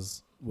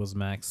sizes was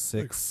max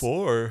 6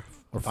 4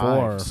 or Five. 4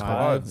 or 5.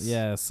 Squads.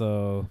 Yeah,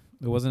 so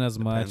it wasn't as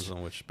Depends much.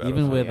 on which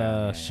Even with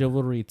Yeah.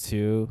 Chivalry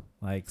 2,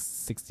 like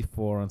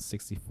 64 on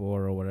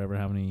 64 or whatever,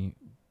 how many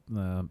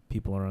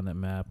people are on that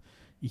map,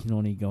 you can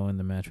only go in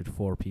the match with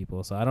 4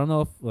 people. So I don't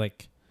know if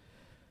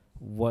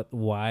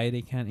why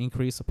they can't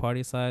increase the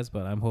party size,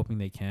 but I'm hoping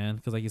they can,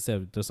 because like you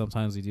said, there's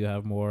sometimes we do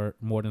have more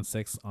than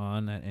 6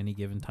 on at any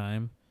given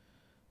time.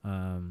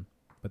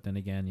 But then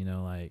again,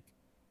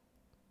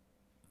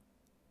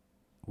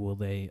 will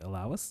they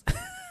allow us?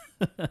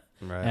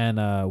 Right. And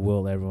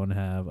will everyone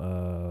have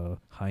a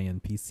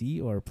high-end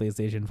PC or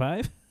PlayStation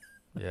 5?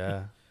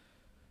 Yeah.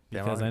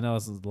 Because I know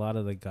a lot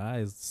of the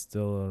guys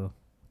still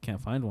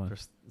can't find one.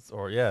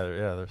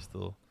 They're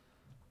still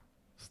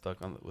stuck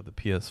with the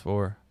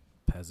PS4.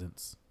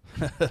 Peasants.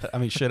 I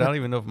mean, shit. I don't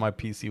even know if my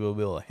PC will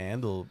be able to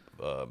handle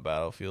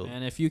Battlefield.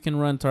 And if you can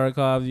run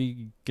Tarkov,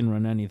 you can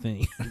run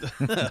anything.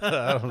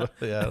 I don't know.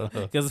 Yeah, I don't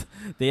know. Because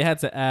they had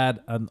to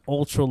add an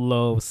ultra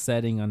low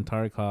setting on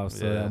Tarkov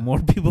so Yeah. that more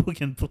people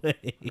can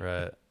play.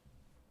 Right.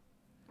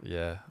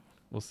 Yeah,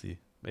 we'll see.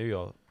 Maybe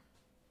I'll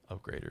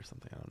upgrade or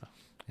something. I don't know.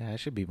 Yeah, it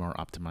should be more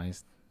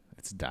optimized.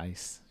 It's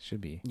DICE.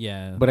 Should be.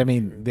 Yeah. But I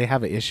mean, they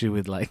have an issue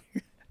with like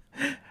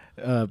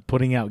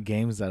putting out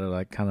games that are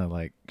like kind of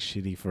like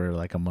shitty for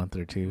like a month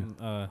or two.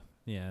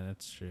 Yeah,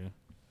 that's true.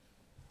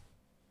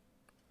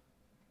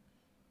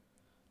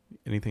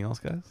 Anything else,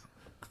 guys?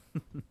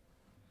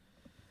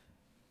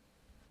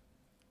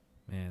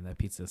 Man, that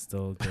pizza's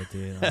still good,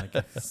 dude.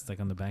 It's stuck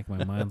on the back of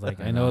my mind. Like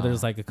I know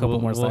there's like a couple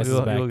more slices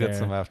back We'll there. get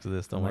some after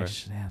this. Don't I'm worry. like,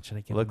 should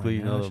I get Luckily,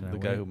 one right now? Should I the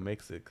guy wait? who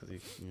makes it, because he.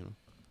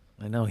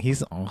 I know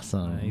he's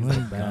awesome. Yeah, he's My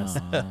the best.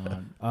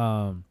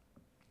 God.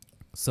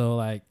 So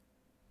like,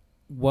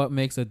 what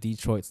makes a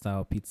Detroit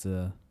style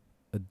pizza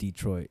a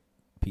Detroit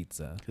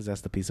pizza? Because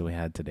that's the pizza we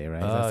had today,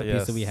 right? That's the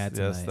pizza we had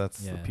Yes, tonight. that's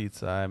the Yeah.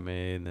 pizza I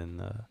made,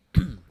 and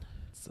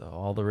it's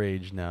all the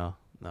rage now.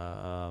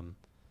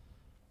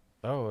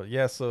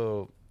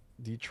 So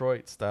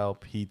Detroit style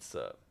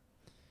pizza.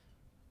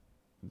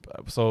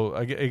 So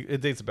it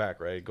dates back,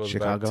 right? It goes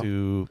Chicago? back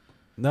to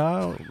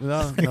no.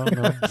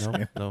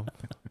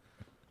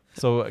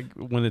 So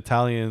when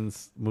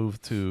Italians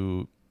moved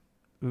to,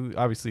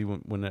 obviously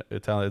when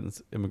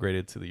Italians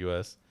immigrated to the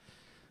U.S.,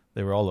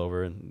 they were all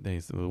over, and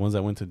the ones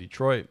that went to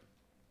Detroit.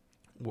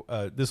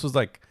 This was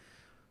like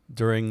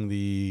during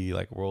the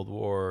like World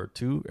War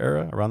II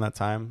era. Around that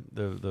time,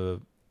 the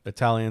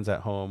Italians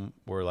at home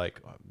were like,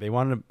 they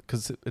wanted,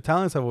 because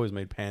Italians have always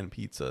made pan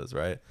pizzas,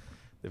 right?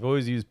 They've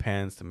always used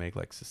pans to make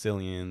like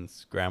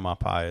Sicilians, grandma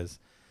pies.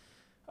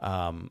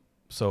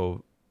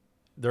 So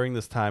during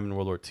this time in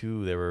World War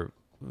II, they were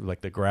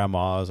like the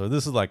grandmas, or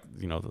this is like,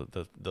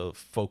 the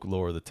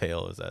folklore, the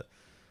tale is that,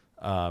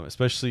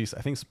 especially,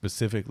 I think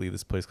specifically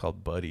this place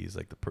called Buddy's,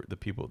 like the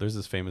people, there's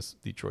this famous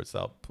Detroit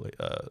style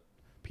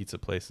pizza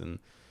place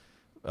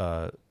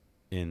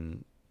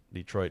in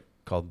Detroit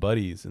called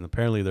Buddy's, and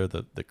apparently they're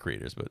the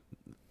creators, but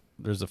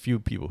there's a few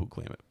people who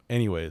claim it.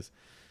 Anyways,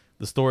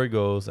 the story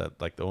goes that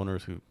like the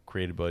owners who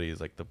created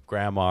Buddy's, like the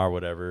grandma or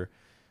whatever,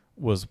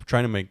 was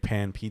trying to make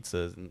pan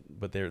pizzas,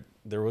 but there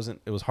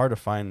wasn't. It was hard to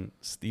find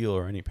steel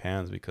or any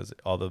pans because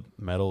all the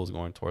metal was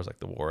going towards like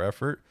the war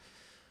effort.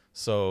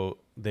 So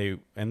they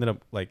ended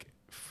up like,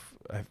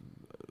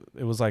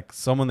 it was like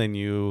someone they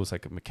knew was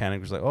like a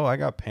mechanic was like, oh, I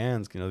got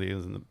pans,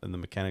 and the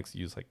mechanics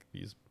use like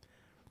these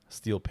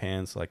steel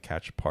pans to like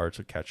catch parts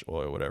or catch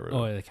oil or whatever.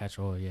 Oh, the catch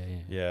oil, yeah.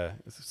 Yeah,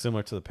 it's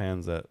similar to the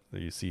pans that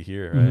you see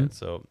here, right?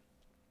 So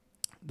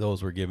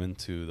those were given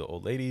to the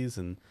old ladies,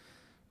 and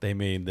they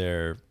made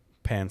their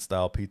pan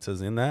style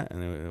pizzas in that,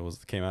 and it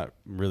was came out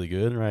really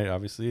good, right?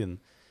 Obviously, and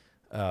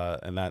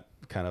that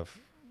kind of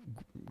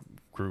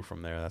grew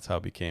from there. That's how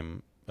it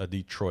became a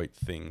Detroit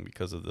thing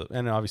because of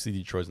and obviously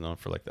Detroit's known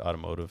for like the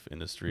automotive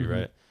industry, Mm-hmm.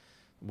 right?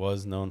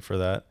 Was known for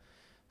that.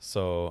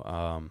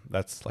 So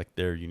that's like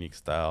their unique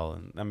style.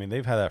 And I mean,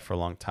 they've had that for a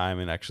long time.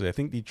 And actually, I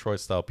think Detroit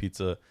style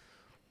pizza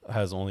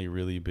has only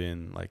really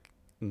been like,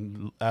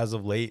 as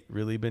of late,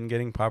 really been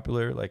getting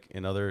popular like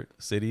in other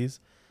cities.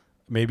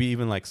 Maybe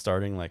even like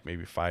starting like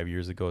maybe 5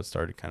 years ago, it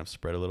started kind of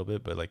spread a little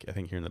bit. But like I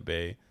think here in the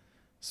Bay,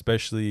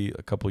 especially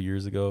a couple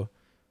years ago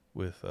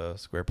with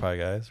Square Pie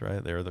guys,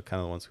 right? They were the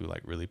kind of the ones who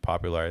like really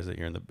popularized it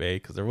here in the Bay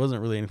because there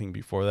wasn't really anything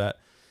before that.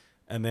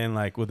 And then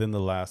like within the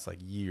last like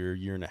year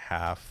and a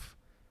half,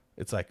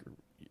 it's like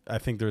I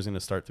think there's going to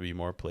start to be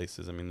more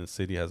places. I mean, the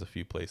city has a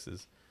few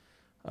places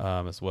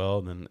as well.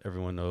 And then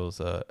everyone knows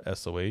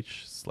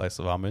SOH, Slice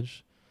of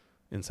Homage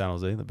in San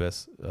Jose, the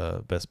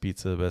best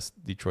pizza, best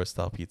Detroit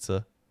style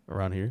pizza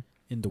around here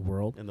In the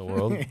world. in the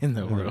world, In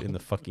the world. in the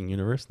fucking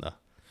universe. No.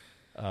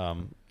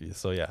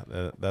 So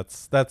yeah,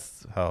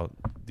 that's how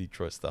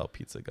Detroit style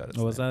pizza got its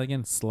What was name. that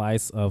again?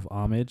 Slice of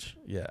homage.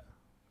 Yeah,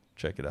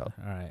 check it out.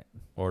 All right.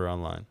 Order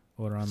online.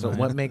 Order online. So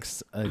what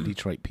makes a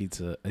Detroit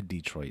pizza a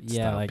Detroit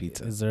style like,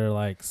 pizza? is there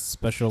like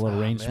special Oh,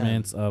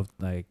 arrangements of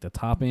like the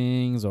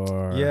toppings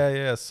or?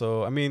 Yeah.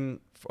 So I mean,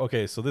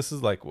 okay. So this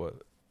is like what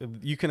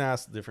you can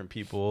ask different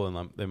people,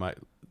 and they might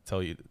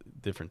tell you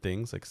different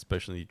things, like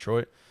especially in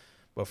Detroit.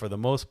 But for the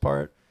most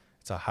part,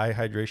 it's a high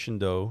hydration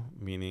dough,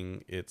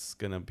 meaning it's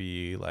gonna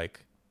be light.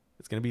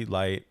 It's gonna be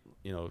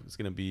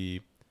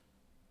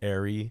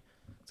airy.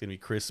 It's gonna be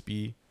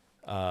crispy.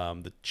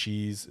 The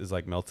cheese is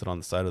like melted on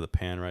the side of the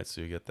pan, right?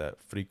 So you get that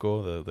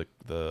frico,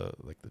 the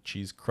like the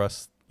cheese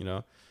crust,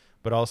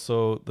 but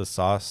also the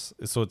sauce.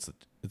 So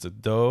it's a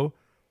dough,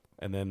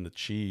 and then the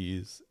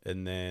cheese,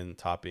 and then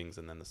toppings,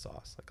 and then the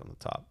sauce, like on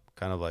the top,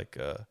 kind of like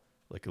a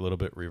little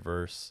bit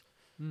reverse.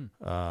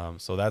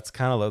 So that's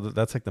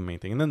that's like the main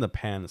thing, and then the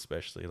pan,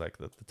 especially like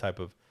the type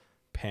of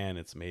pan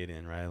it's made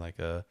in, right? Like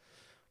a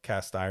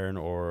cast iron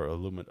or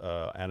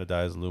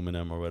anodized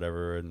aluminum or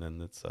whatever, and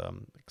then it's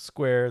like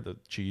square. The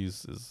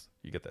cheese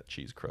you get that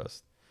cheese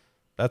crust.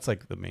 That's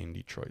like the main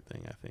Detroit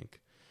thing, I think.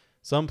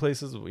 Some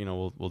places,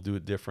 we'll do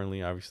it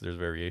differently. Obviously, there's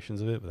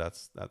variations of it, but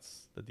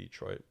that's the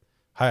Detroit.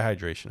 High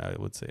hydration,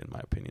 I would say, in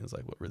my opinion, is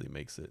like what really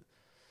makes it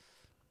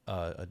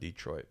a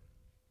Detroit.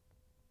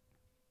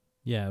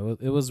 Yeah,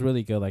 it was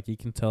really good. Like you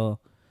can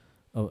tell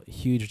a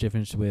huge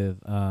difference with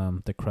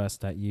the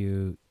crust that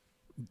you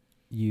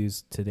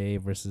used today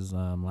versus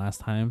last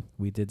time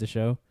we did the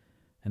show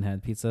and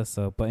had pizza.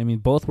 So, but I mean,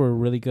 both were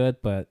really good,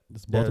 but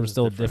both were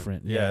still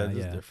different. Yeah,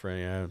 it's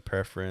different. Yeah,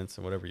 preference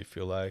and whatever you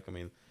feel like. I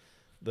mean,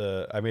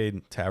 I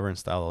made tavern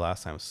style the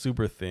last time,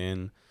 super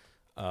thin.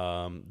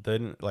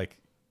 Then like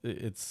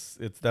it's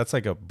that's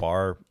like a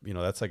bar.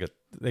 That's like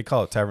they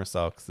call it tavern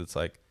style because it's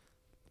like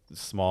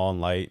small and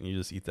light, and you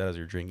just eat that as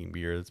you're drinking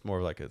beer. It's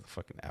more like a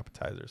fucking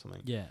appetizer or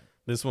something. Yeah.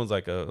 This one's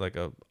like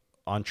a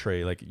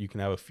entree. Like you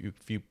can have a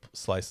few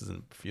slices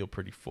and feel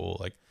pretty full.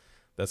 Like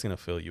that's gonna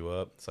fill you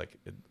up. It's like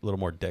a little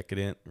more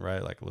decadent,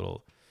 right? Like a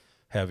little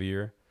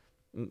heavier,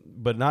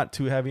 but not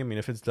too heavy. I mean,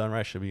 if it's done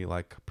right, it should be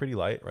like pretty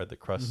light, right? The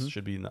crust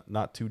should be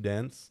not too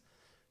dense.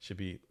 Should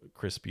be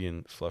crispy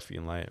and fluffy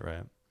and light,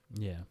 right?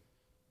 Yeah.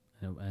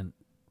 And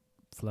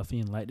fluffy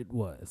and light it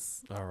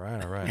was. All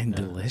right. And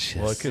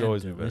delicious. Well, it could And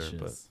always be better, but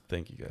delicious.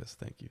 thank you guys.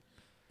 Thank you.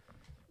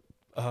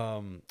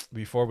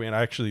 Before we end,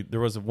 actually, there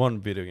was one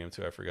video game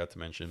too I forgot to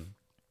mention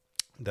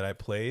that I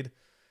played.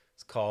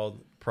 It's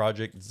called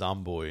Project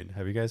Zomboid.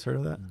 Have you guys heard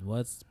of that?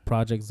 What's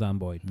Project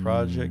Zomboid?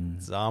 Project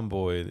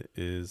Zomboid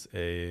is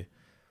a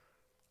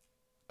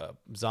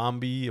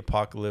zombie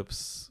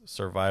apocalypse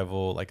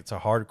survival. Like it's a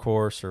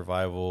hardcore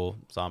survival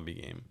zombie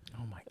game.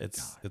 Oh my god.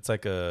 It's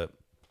like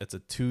it's a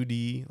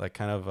 2D, like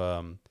kind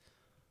of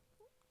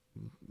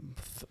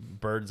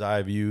bird's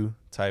eye view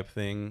type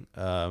thing.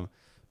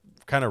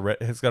 Kind of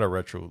it's got a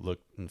retro look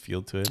and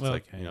feel to it. It's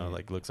like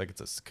like looks like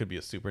could be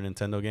a Super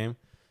Nintendo game.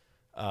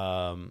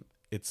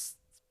 It's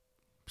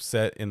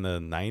set in the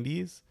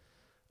 90s.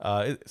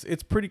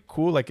 It's pretty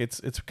cool. Like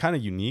it's kind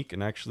of unique,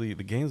 and actually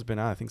the game's been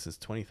out I think since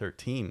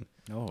 2013.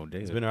 Oh,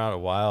 dude. It's been around a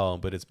while,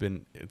 but it's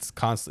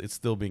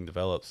still being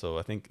developed. So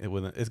I think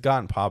it's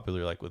gotten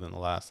popular like within the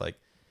last like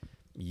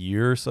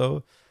year or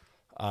so.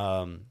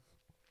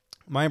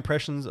 My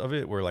impressions of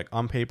it were like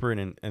on paper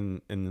and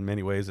in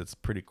many ways it's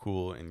pretty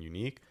cool and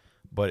unique,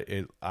 but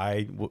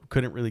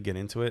couldn't really get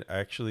into it.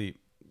 I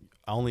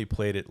only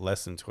played it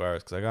less than 2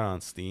 hours because I got it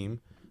on Steam.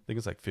 I think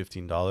it's like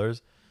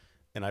 $15,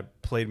 and I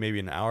played maybe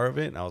an hour of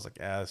it, and I was like,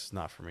 it's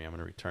not for me. I'm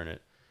gonna return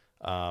it.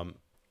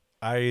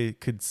 I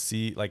could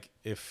see like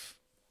if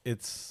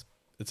it's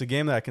a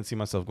game that I can see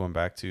myself going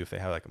back to if they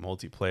have like a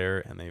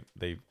multiplayer and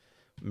they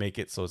make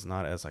it so it's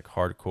not as like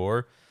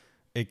hardcore.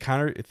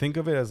 Think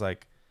of it as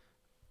like,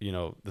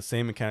 the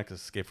same mechanics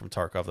as Escape from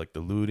Tarkov, like the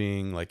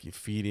looting, like you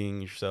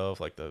feeding yourself,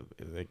 like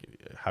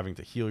having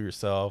to heal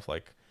yourself,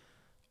 like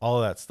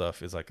all of that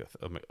stuff is like a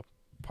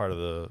part of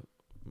the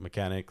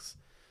mechanics.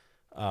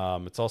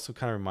 It's also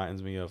kind of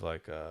reminds me of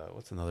like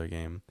what's another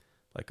game,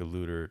 like a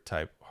looter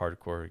type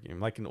hardcore game,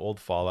 like an old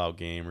Fallout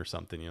game or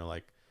something. You know,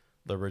 like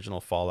the original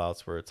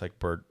Fallouts where it's like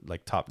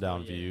top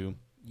down view.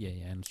 Yeah,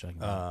 I'm just talking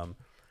about.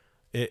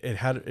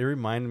 It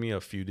reminded me of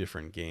a few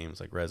different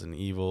games like Resident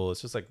Evil.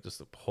 It's just a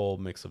whole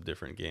mix of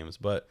different games,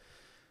 but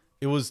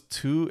it was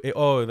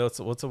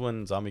what's the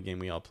one zombie game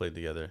we all played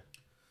together?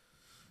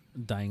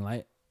 Dying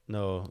Light.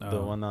 No,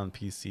 the one on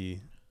PC.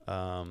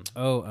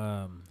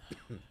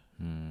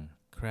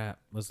 Crap.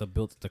 Was the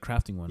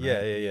crafting one? Yeah,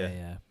 right?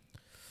 yeah.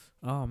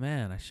 Oh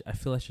man, I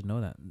feel I should know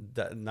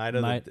that. Night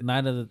of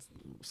the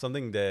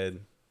something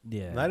dead.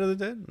 Yeah. Night of the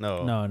Dead?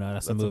 No,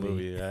 that's a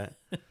movie, right?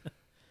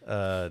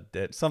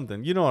 Dead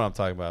something. You know what I'm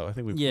talking about. I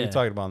think we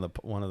talked about on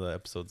one of the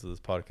episodes of this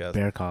podcast.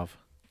 Bearkov.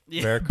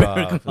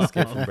 Bearkov.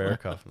 Escape from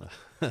Bearkov.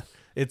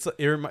 It's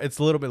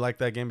a little bit like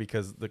that game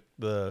because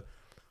the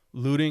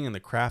looting and the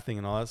crafting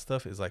and all that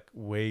stuff is like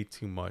way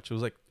too much. It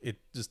was like it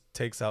just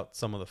takes out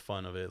some of the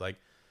fun of it. Like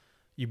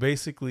you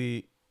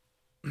basically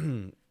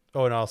it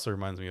also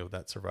reminds me of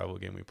that survival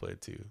game we played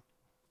too.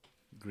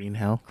 Green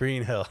Hell,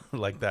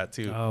 like that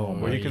too. Oh,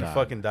 where you can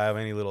fucking die of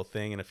any little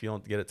thing, and if you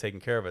don't get it taken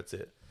care of, it's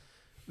it.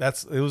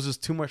 It was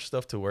just too much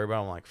stuff to worry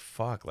about. I'm like,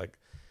 fuck, like,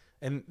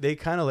 and they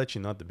kind of let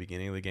you know at the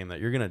beginning of the game that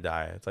you're gonna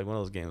die. It's like one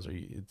of those games where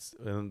it's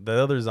the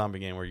other zombie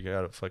game where you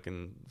got a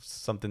fucking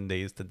something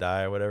days to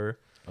die or whatever.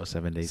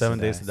 7 days. 7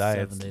 days to die.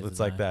 It's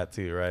like that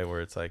too, right?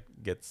 Where it's like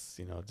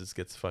just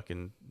gets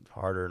fucking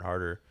harder and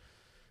harder.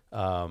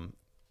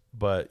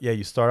 But yeah,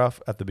 you start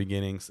off at the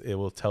beginnings. It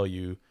will tell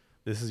you.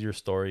 This is your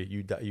story.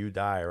 You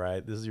die,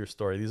 right? This is your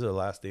story. These are the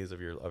last days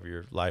of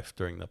your life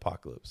during the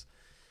apocalypse.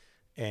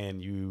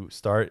 And you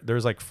start.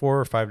 There's like 4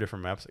 or 5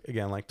 different maps.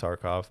 Again, like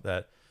Tarkov,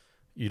 that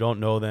you don't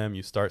know them.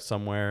 You start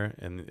somewhere,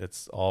 and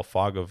it's all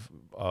fog of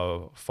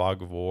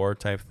war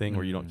type thing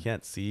where you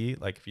can't see.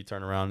 Like if you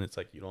turn around, it's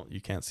like you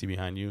can't see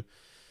behind you.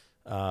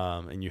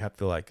 And you have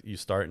to you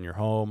start in your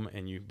home,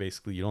 and you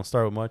don't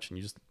start with much, and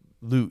you just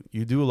loot.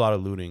 You do a lot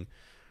of looting,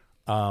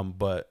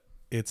 but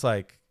it's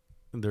like.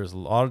 There's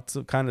lots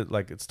of kind of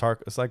like it's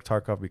like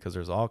Tarkov because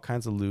there's all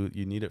kinds of loot.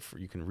 You need it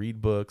you can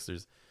read books.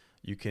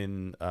 You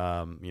can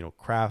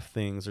craft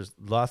things. There's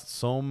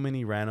so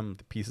many random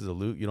pieces of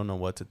loot. You don't know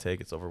what to take.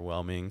 It's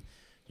overwhelming.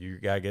 Your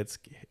guy gets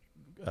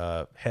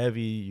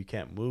heavy. You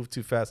can't move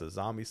too fast. A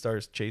zombie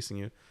starts chasing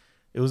you.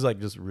 It was like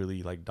just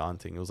really like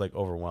daunting. It was like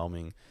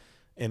overwhelming,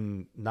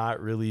 and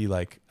not really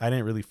like I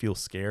didn't really feel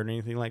scared or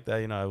anything like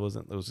that. It was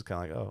just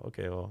kind of like, oh,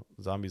 okay, well,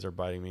 zombies are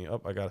biting me. Oh,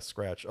 I got a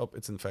scratch. Oh,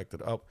 it's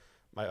infected. Oh.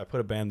 I put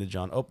a bandage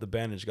on. Oh, the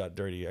bandage got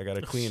dirty. I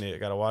gotta clean it. I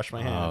gotta wash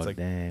my hands. Like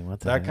dang, what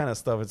that kind of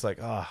stuff. It's like,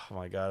 oh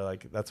my god.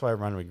 Like that's why I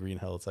run with Green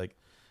Hell. It's like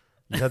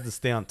you have to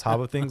stay on top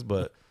of things,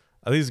 but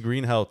at least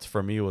Green Hell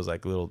for me was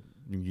like a little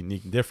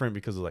unique and different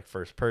because of like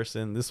first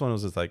person. This one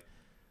was just like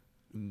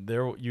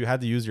you had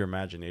to use your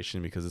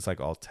imagination because it's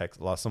like all text.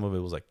 Some of it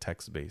was like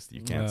text based.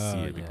 You can't see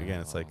it. Yeah.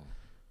 Again, it's like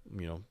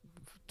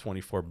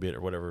 24-bit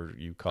or whatever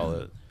you call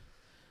it.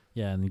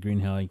 Yeah, in the Green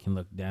Hell, you can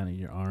look down at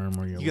your arm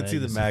or your leg. You can see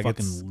the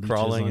maggots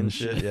crawling and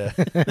shit. Yeah.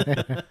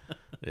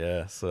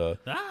 Yeah, so.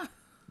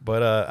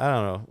 But I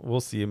don't know.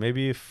 We'll see.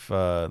 Maybe if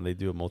they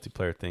do a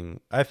multiplayer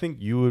thing, I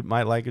think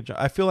might like it.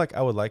 I feel like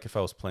I would like if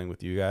I was playing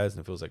with you guys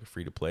and if it was like a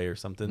free to play or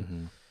something.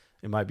 Mm-hmm.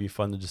 It might be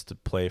fun to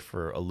play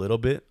for a little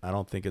bit. I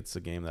don't think it's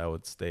a game that I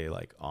would stay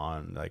like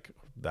on like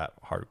that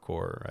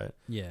hardcore, right?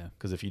 Yeah.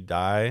 Because if you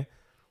die,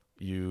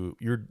 you're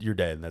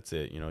dead and that's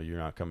it. You're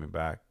not coming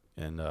back.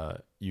 And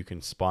you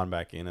can spawn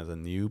back in as a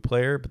new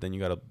player, but then you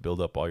got to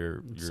build up all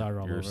your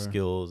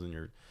skills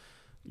and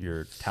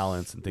your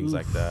talents and things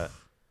like that.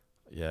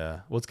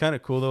 Yeah. What's kind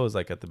of cool though is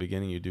like at the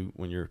beginning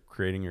when you're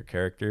creating your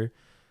character,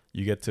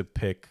 you get to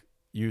pick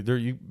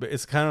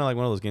it's kind of like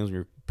one of those games when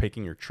you're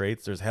picking your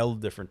traits. There's hell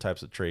different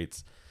types of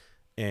traits,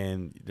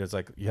 and there's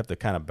like you have to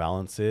kind of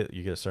balance it.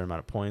 You get a certain amount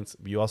of points,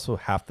 but you also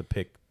have to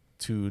pick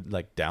 2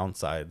 like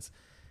downsides,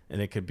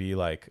 and it could be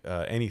like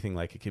anything.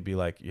 Like it could be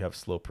like you have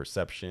slow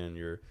perception.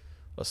 You're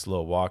a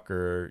slow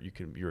walker.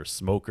 You're a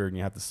smoker and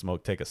you have to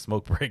take a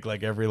smoke break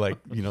like every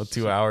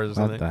 2 hours or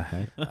something. What the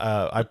heck?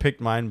 I picked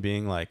mine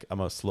being like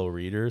I'm a slow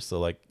reader, so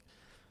like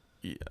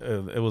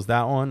it was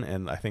that one,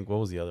 and I think what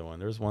was the other one?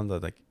 There's one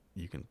that like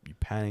you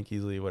panic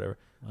easily, whatever.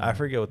 I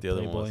forget what the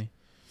other one was.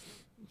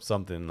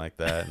 Something like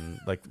that,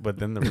 and but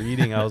then the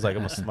reading, I was like, I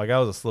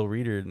was a slow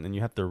reader, and then you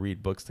have to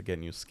read books to get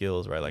new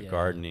skills, right? Like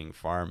gardening,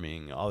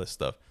 farming, all this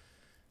stuff.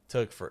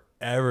 Took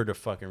forever to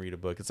fucking read a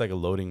book. It's like a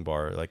loading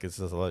bar. Like it's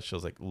just a lot of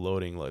shows like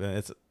loading.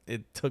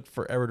 It took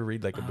forever to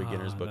read like a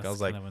beginner's book. I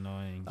was like,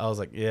 annoying. I was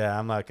like, yeah,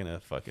 I'm not gonna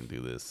fucking do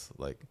this.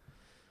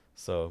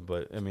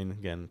 But I mean,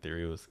 again, in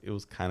theory, it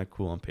was kind of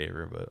cool on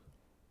paper, but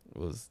it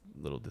was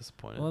a little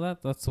disappointing. Well,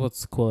 that's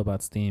what's cool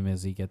about Steam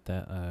is you get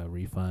that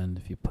refund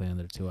if you play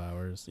under 2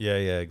 hours. Yeah,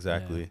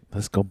 exactly. Yeah.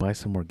 Let's go buy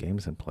some more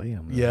games and play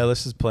them. Yeah,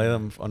 let's just play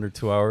them under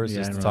 2 hours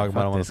just to talk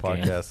about them on the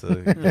podcast. So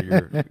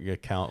get your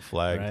account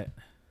flagged. Right.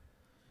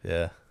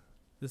 Yeah.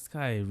 This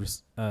guy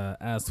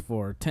asked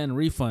for 10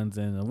 refunds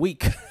in a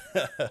week.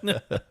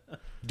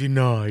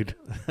 Denied.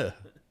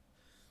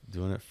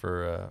 doing it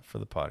for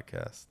the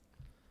podcast.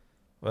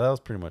 Well, that was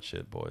pretty much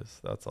it, boys.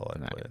 That's all I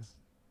Nice. played.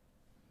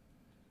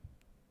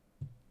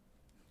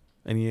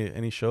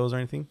 Any shows or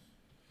anything?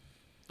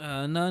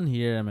 None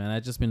here, man. I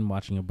just been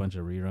watching a bunch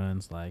of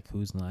reruns, like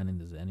Who's Line in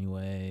This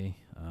Anyway,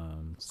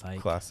 Psych,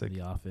 Classic.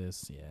 The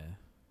Office, yeah.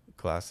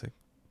 Classic.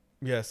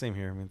 Yeah, same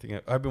here.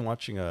 I've been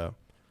watching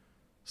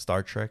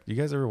Star Trek. Do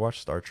you guys ever watch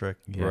Star Trek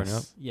growing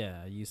up?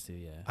 Yeah, I used to,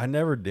 yeah. I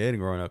never did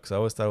growing up because I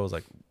always thought it was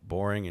like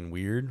boring and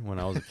weird when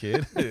I was a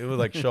kid. It was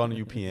like show on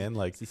UPN,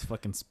 like These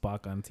fucking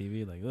Spock on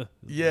TV, like, ugh.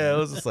 yeah, it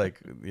was just like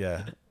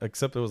yeah.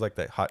 Except it was like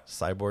that hot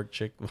cyborg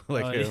chick.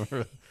 Like Oh, yeah. I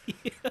remember-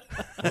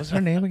 What was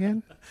her name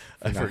again?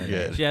 I Forgot her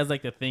forget. name. She has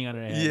like the thing on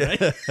her head,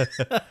 Yeah.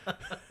 right?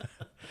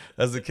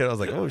 As a kid, I was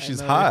like, oh, I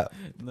she's know- hot.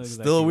 know Still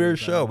exactly a what weird you're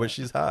show, talking but about.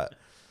 she's hot.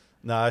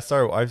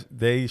 No,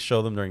 they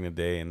show them during the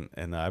day,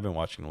 and I've been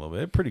watching a little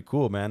bit. Pretty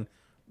cool, man.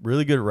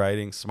 Really good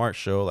writing, smart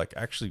show. Like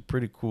actually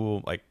pretty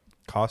cool, like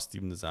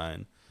costume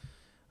design.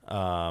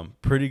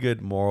 Pretty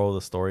good moral of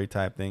the story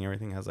type thing.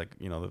 Everything has like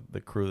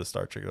the crew of the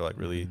Star Trek are like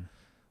really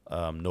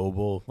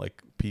noble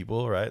like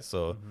people, right?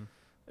 So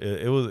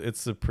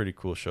it's a pretty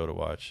cool show to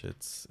watch.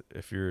 It's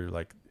if you're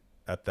like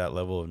at that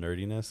level of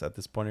nerdiness at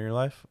this point in your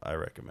life, I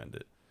recommend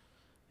it.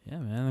 Yeah,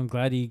 man. I'm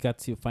glad you got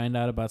to find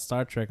out about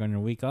Star Trek on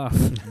your week off.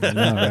 I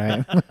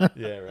know, right?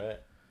 Yeah, right.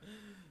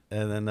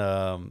 And then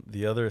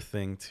the other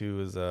thing too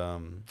is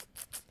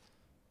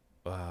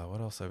what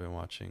else I've been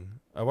watching?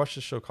 I watched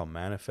a show called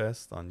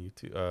Manifest on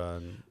YouTube.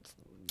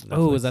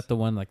 Oh, is Netflix. that the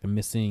one like the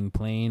missing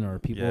plane or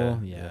people? Yeah,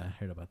 Yeah, yeah. I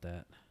heard about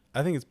that.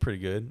 I think it's pretty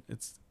good.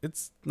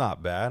 It's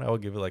not bad. I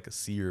would give it like a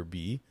C or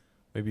B,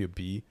 maybe a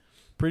B.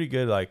 Pretty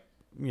good. Like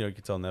you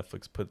can tell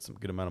Netflix put some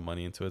good amount of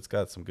money into it. It's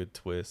got some good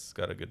twists.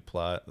 Got a good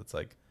plot. That's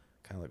like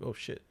kind of like, oh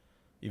shit.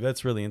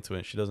 Yvette's really into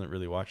it. She doesn't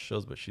really watch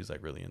shows, but she's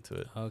like really into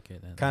it. Okay,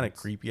 then. Kind of that's-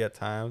 creepy at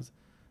times.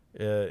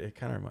 It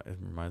kind of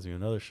reminds me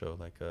of another show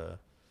like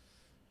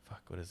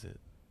fuck, what is it?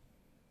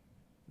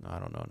 No, I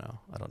don't know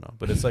now. I don't know,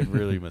 but it's like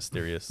really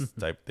mysterious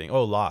type thing.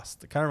 Oh,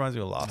 Lost. It kind of reminds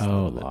me of Lost. Oh, a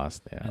little bit.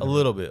 Lost. Yeah. A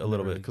little bit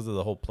Never really- because of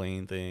the whole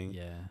plane thing.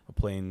 Yeah. A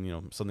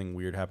plane, something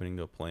weird happening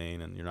to a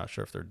plane, and you're not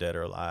sure if they're dead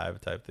or alive,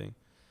 type thing.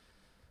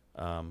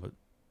 But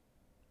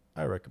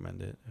I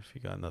recommend it if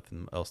you got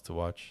nothing else to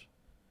watch.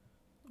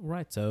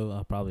 Right, so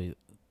I'll probably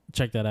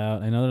check that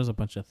out. I know there's a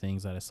bunch of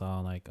things that I saw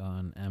like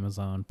on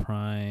Amazon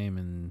Prime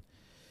and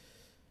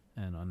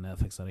on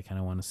Netflix that I kind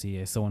of want to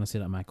see. I still want to see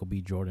that Michael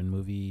B. Jordan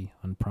movie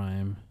on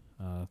Prime.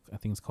 I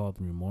think it's called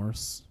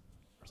Remorse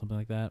or something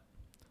like that.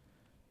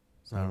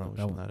 So I don't know which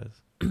one that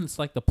is. It's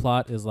like the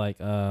plot is like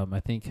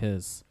I think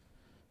his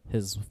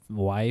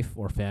wife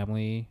or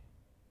family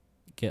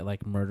get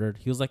like murdered.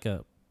 He was like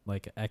a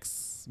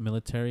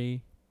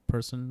ex-military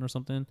person or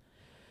something,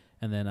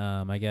 and then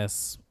I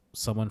guess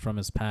someone from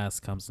his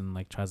past comes and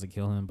like tries to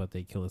kill him, but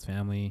they kill his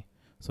family.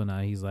 So now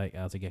he's like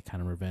out to get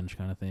kind of revenge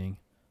kind of thing.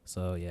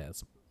 So yeah,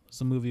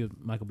 it's a movie with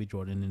Michael B.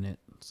 Jordan in it.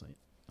 So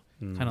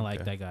kind of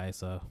like that guy.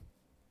 So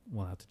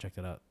we'll have to check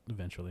that out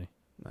eventually.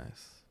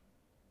 Nice.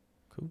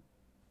 Cool.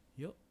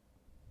 Yep.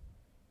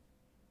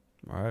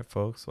 All right,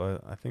 folks.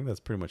 Well, I think that's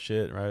pretty much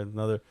it, right?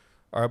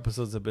 Our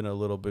episodes have been a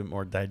little bit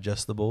more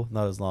digestible,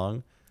 not as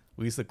long.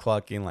 We used to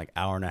clock in like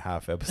hour and a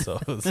half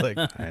episodes, like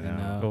I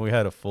know. when we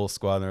had a full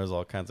squad. And there was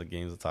all kinds of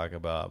games to talk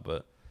about,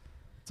 but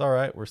it's all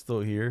right. We're still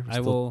here.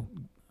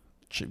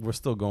 We're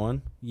still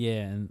going.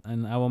 Yeah,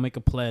 and I will make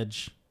a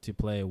pledge to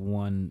play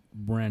one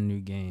brand new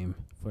game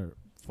for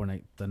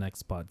the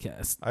next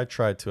podcast. I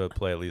tried to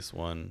play at least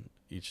one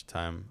each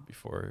time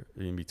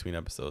in between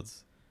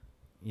episodes.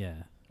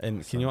 Yeah.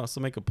 And can you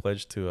also make a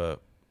pledge to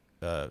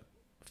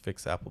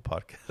fix Apple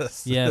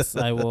Podcasts? Yes,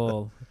 I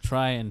will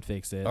try and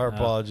fix it. Our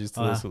apologies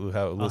to I'll those who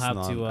have listened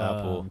on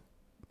Apple.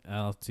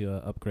 I'll have to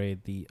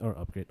upload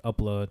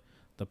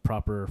the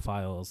proper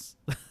files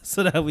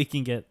so that we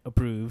can get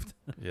approved.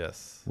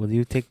 Yes. Will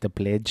you take the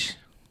pledge?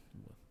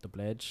 The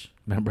pledge.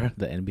 Remember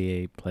the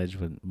NBA pledge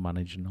with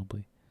Manu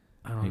Ginobili?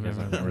 I don't You guys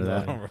remember remember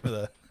that? I don't remember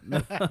that.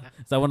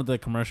 Is that one of the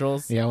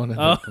commercials? Yeah, one of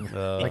Oh.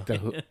 like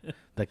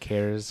the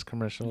CARES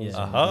commercials.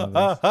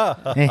 Yeah.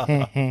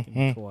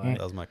 Yeah. Quiet.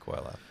 That was my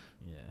quiet laugh.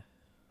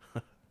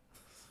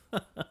 Yeah.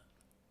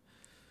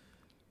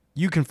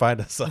 You can find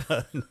us on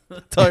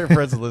tell your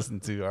friends to listen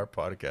to our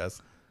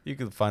podcast. You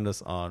can find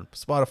us on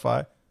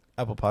Spotify,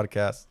 Apple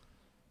Podcasts,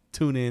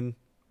 TuneIn,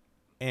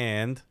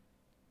 and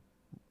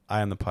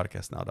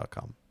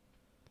iamthepodcastnow.com.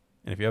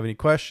 And if you have any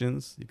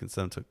questions, you can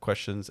send them to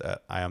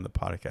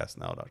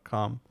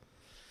questions@iamthepodcastnow.com.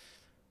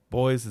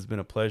 Boys, it's been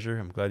a pleasure.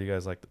 I'm glad you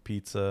guys liked the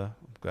pizza.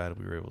 I'm glad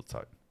we were able to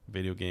talk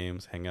video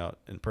games, hang out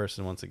in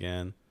person once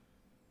again,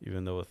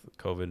 even though with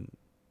COVID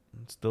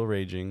still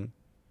raging.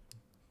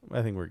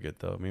 I think we're good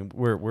though. I mean,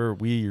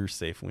 we're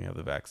safe when we have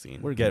the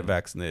vaccine. We're Get good.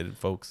 vaccinated,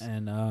 folks.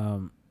 And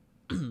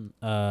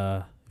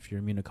if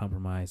you're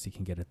immunocompromised, you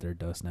can get a third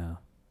dose now.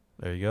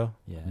 There you go.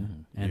 Yeah.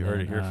 Mm. And You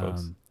heard it then, here,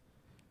 folks.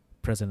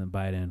 President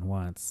Biden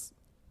wants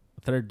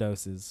third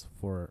doses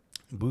for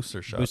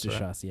Booster shots. booster right?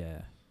 shots.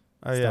 Yeah.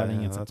 Oh, yeah, starting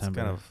yeah, in that's September.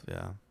 kind of,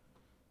 yeah.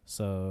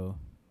 So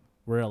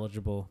we're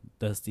eligible,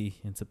 Dusty,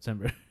 in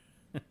September.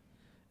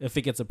 If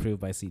it gets approved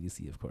by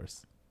CDC, of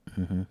course.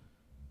 Mm-hmm.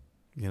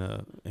 You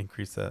gonna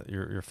increase that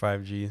your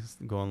 5G is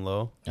going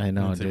low? I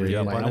know, To dude.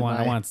 re-up Like, on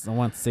I it? want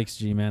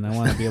 6G, man. I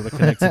want to be able to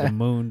connect to the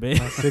moon, babe.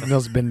 my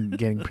signal's been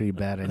getting pretty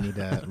bad. I need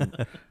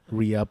to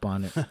re-up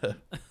on it.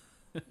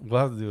 We'll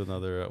have to do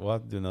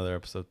another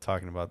episode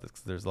talking about this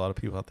because there's a lot of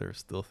people out there who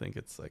still think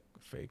it's like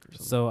fake or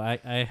something. So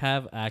I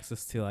have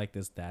access to like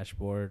this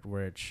dashboard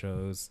where it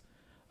shows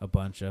a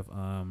bunch of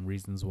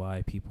reasons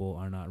why people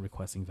are not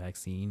requesting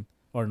vaccine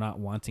or not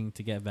wanting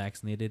to get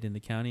vaccinated in the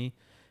county,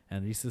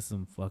 and these are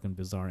some fucking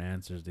bizarre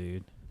answers,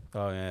 dude.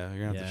 Oh yeah,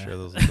 you're gonna have to Yeah. share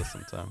those with us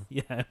sometime.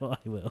 Yeah, well,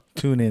 I will.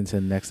 Tune in to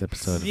the next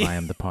episode of I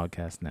Am the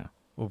Podcast now.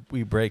 Well,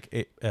 we break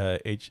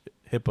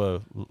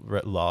HIPAA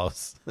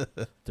laws.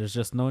 There's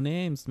just no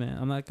names, man.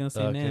 I'm not gonna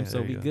say Okay, names, so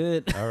there we you go.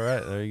 good. All right,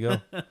 there you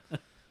go.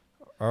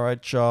 All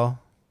right, y'all.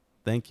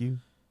 Thank you.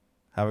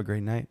 Have a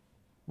great night.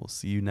 We'll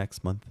see you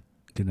next month.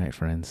 Good night,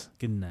 friends.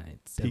 Good night,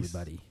 Peace.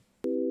 everybody.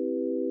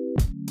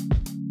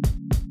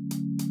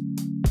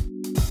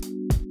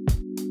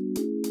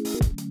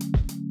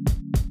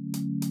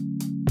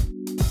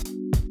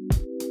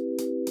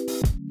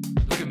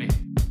 Look at me.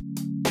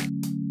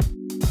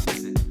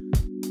 Listen.